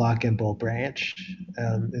 there's the block impl branch.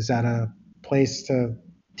 Is that a place to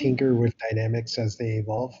tinker with dynamics as they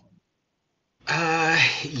evolve?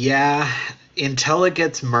 Yeah. Until it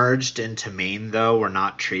gets merged into main, though, we're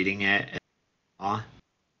not treating it as law.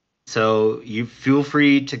 So you feel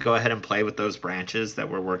free to go ahead and play with those branches that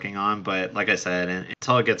we're working on. But like I said,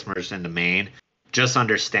 until it gets merged into main, just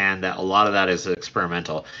understand that a lot of that is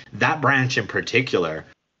experimental. That branch in particular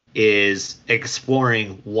is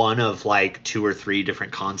exploring one of like 2 or 3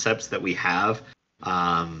 different concepts that we have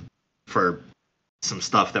for some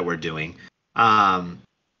stuff that we're doing.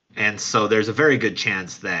 And so there's a very good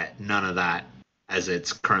chance that none of that, as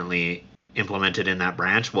it's currently implemented in that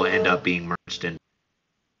branch, will end up being merged in.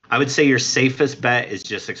 I would say your safest bet is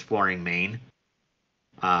just exploring main.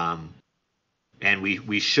 And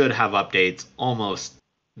we should have updates almost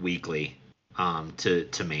weekly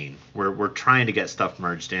to main. We're trying to get stuff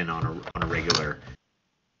merged in on a regular.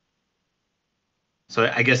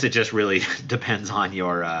 So I guess it just really depends on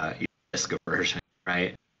your risk aversion,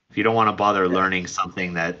 right? If you don't want to bother learning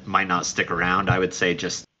something that might not stick around, I would say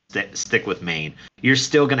just stick with main. You're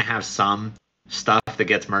still going to have some stuff that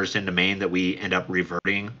gets merged into main that we end up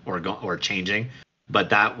reverting or changing, but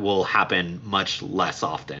that will happen much less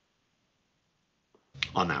often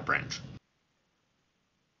on that branch.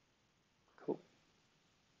 Cool.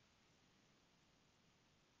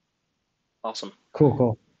 Awesome.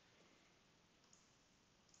 Cool.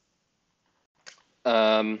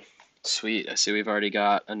 Sweet. I see we've already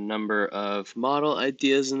got a number of model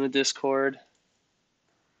ideas in the Discord.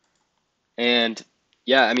 And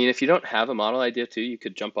yeah, I mean, if you don't have a model idea too, you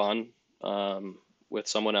could jump on with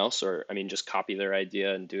someone else, or I mean, just copy their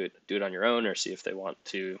idea and do it on your own, or see if they want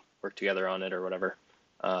to work together on it or whatever.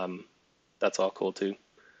 That's all cool too.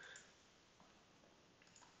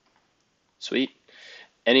 Sweet.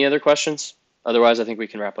 Any other questions? Otherwise, I think we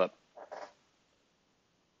can wrap up.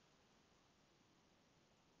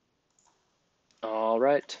 All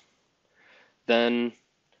right. Then,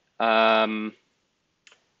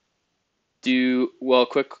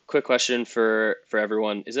 quick question for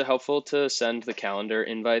everyone. Is it helpful to send the calendar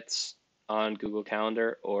invites on Google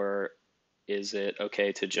Calendar, or is it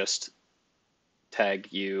okay to just tag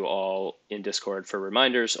you all in Discord for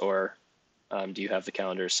reminders, or do you have the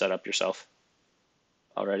calendars set up yourself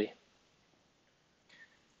already?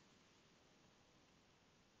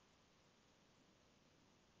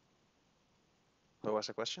 What was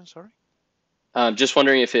the question? Sorry. Just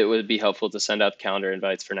wondering if it would be helpful to send out calendar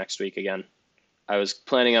invites for next week again. I was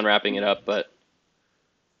planning on wrapping it up, but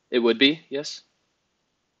it would be, yes?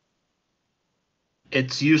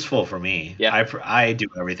 It's useful for me. Yeah. I do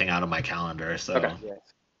everything out of my calendar, so. Okay.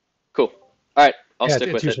 Cool. All right, I'll stick with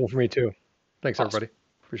it. It's useful for me too. Thanks, everybody.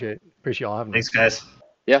 Appreciate y'all having me. Thanks, guys.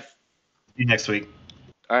 Yeah. See you next week.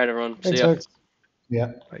 All right, everyone. Thanks, See ya. folks.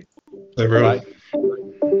 Yeah. Bye. Everyone.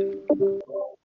 Bye.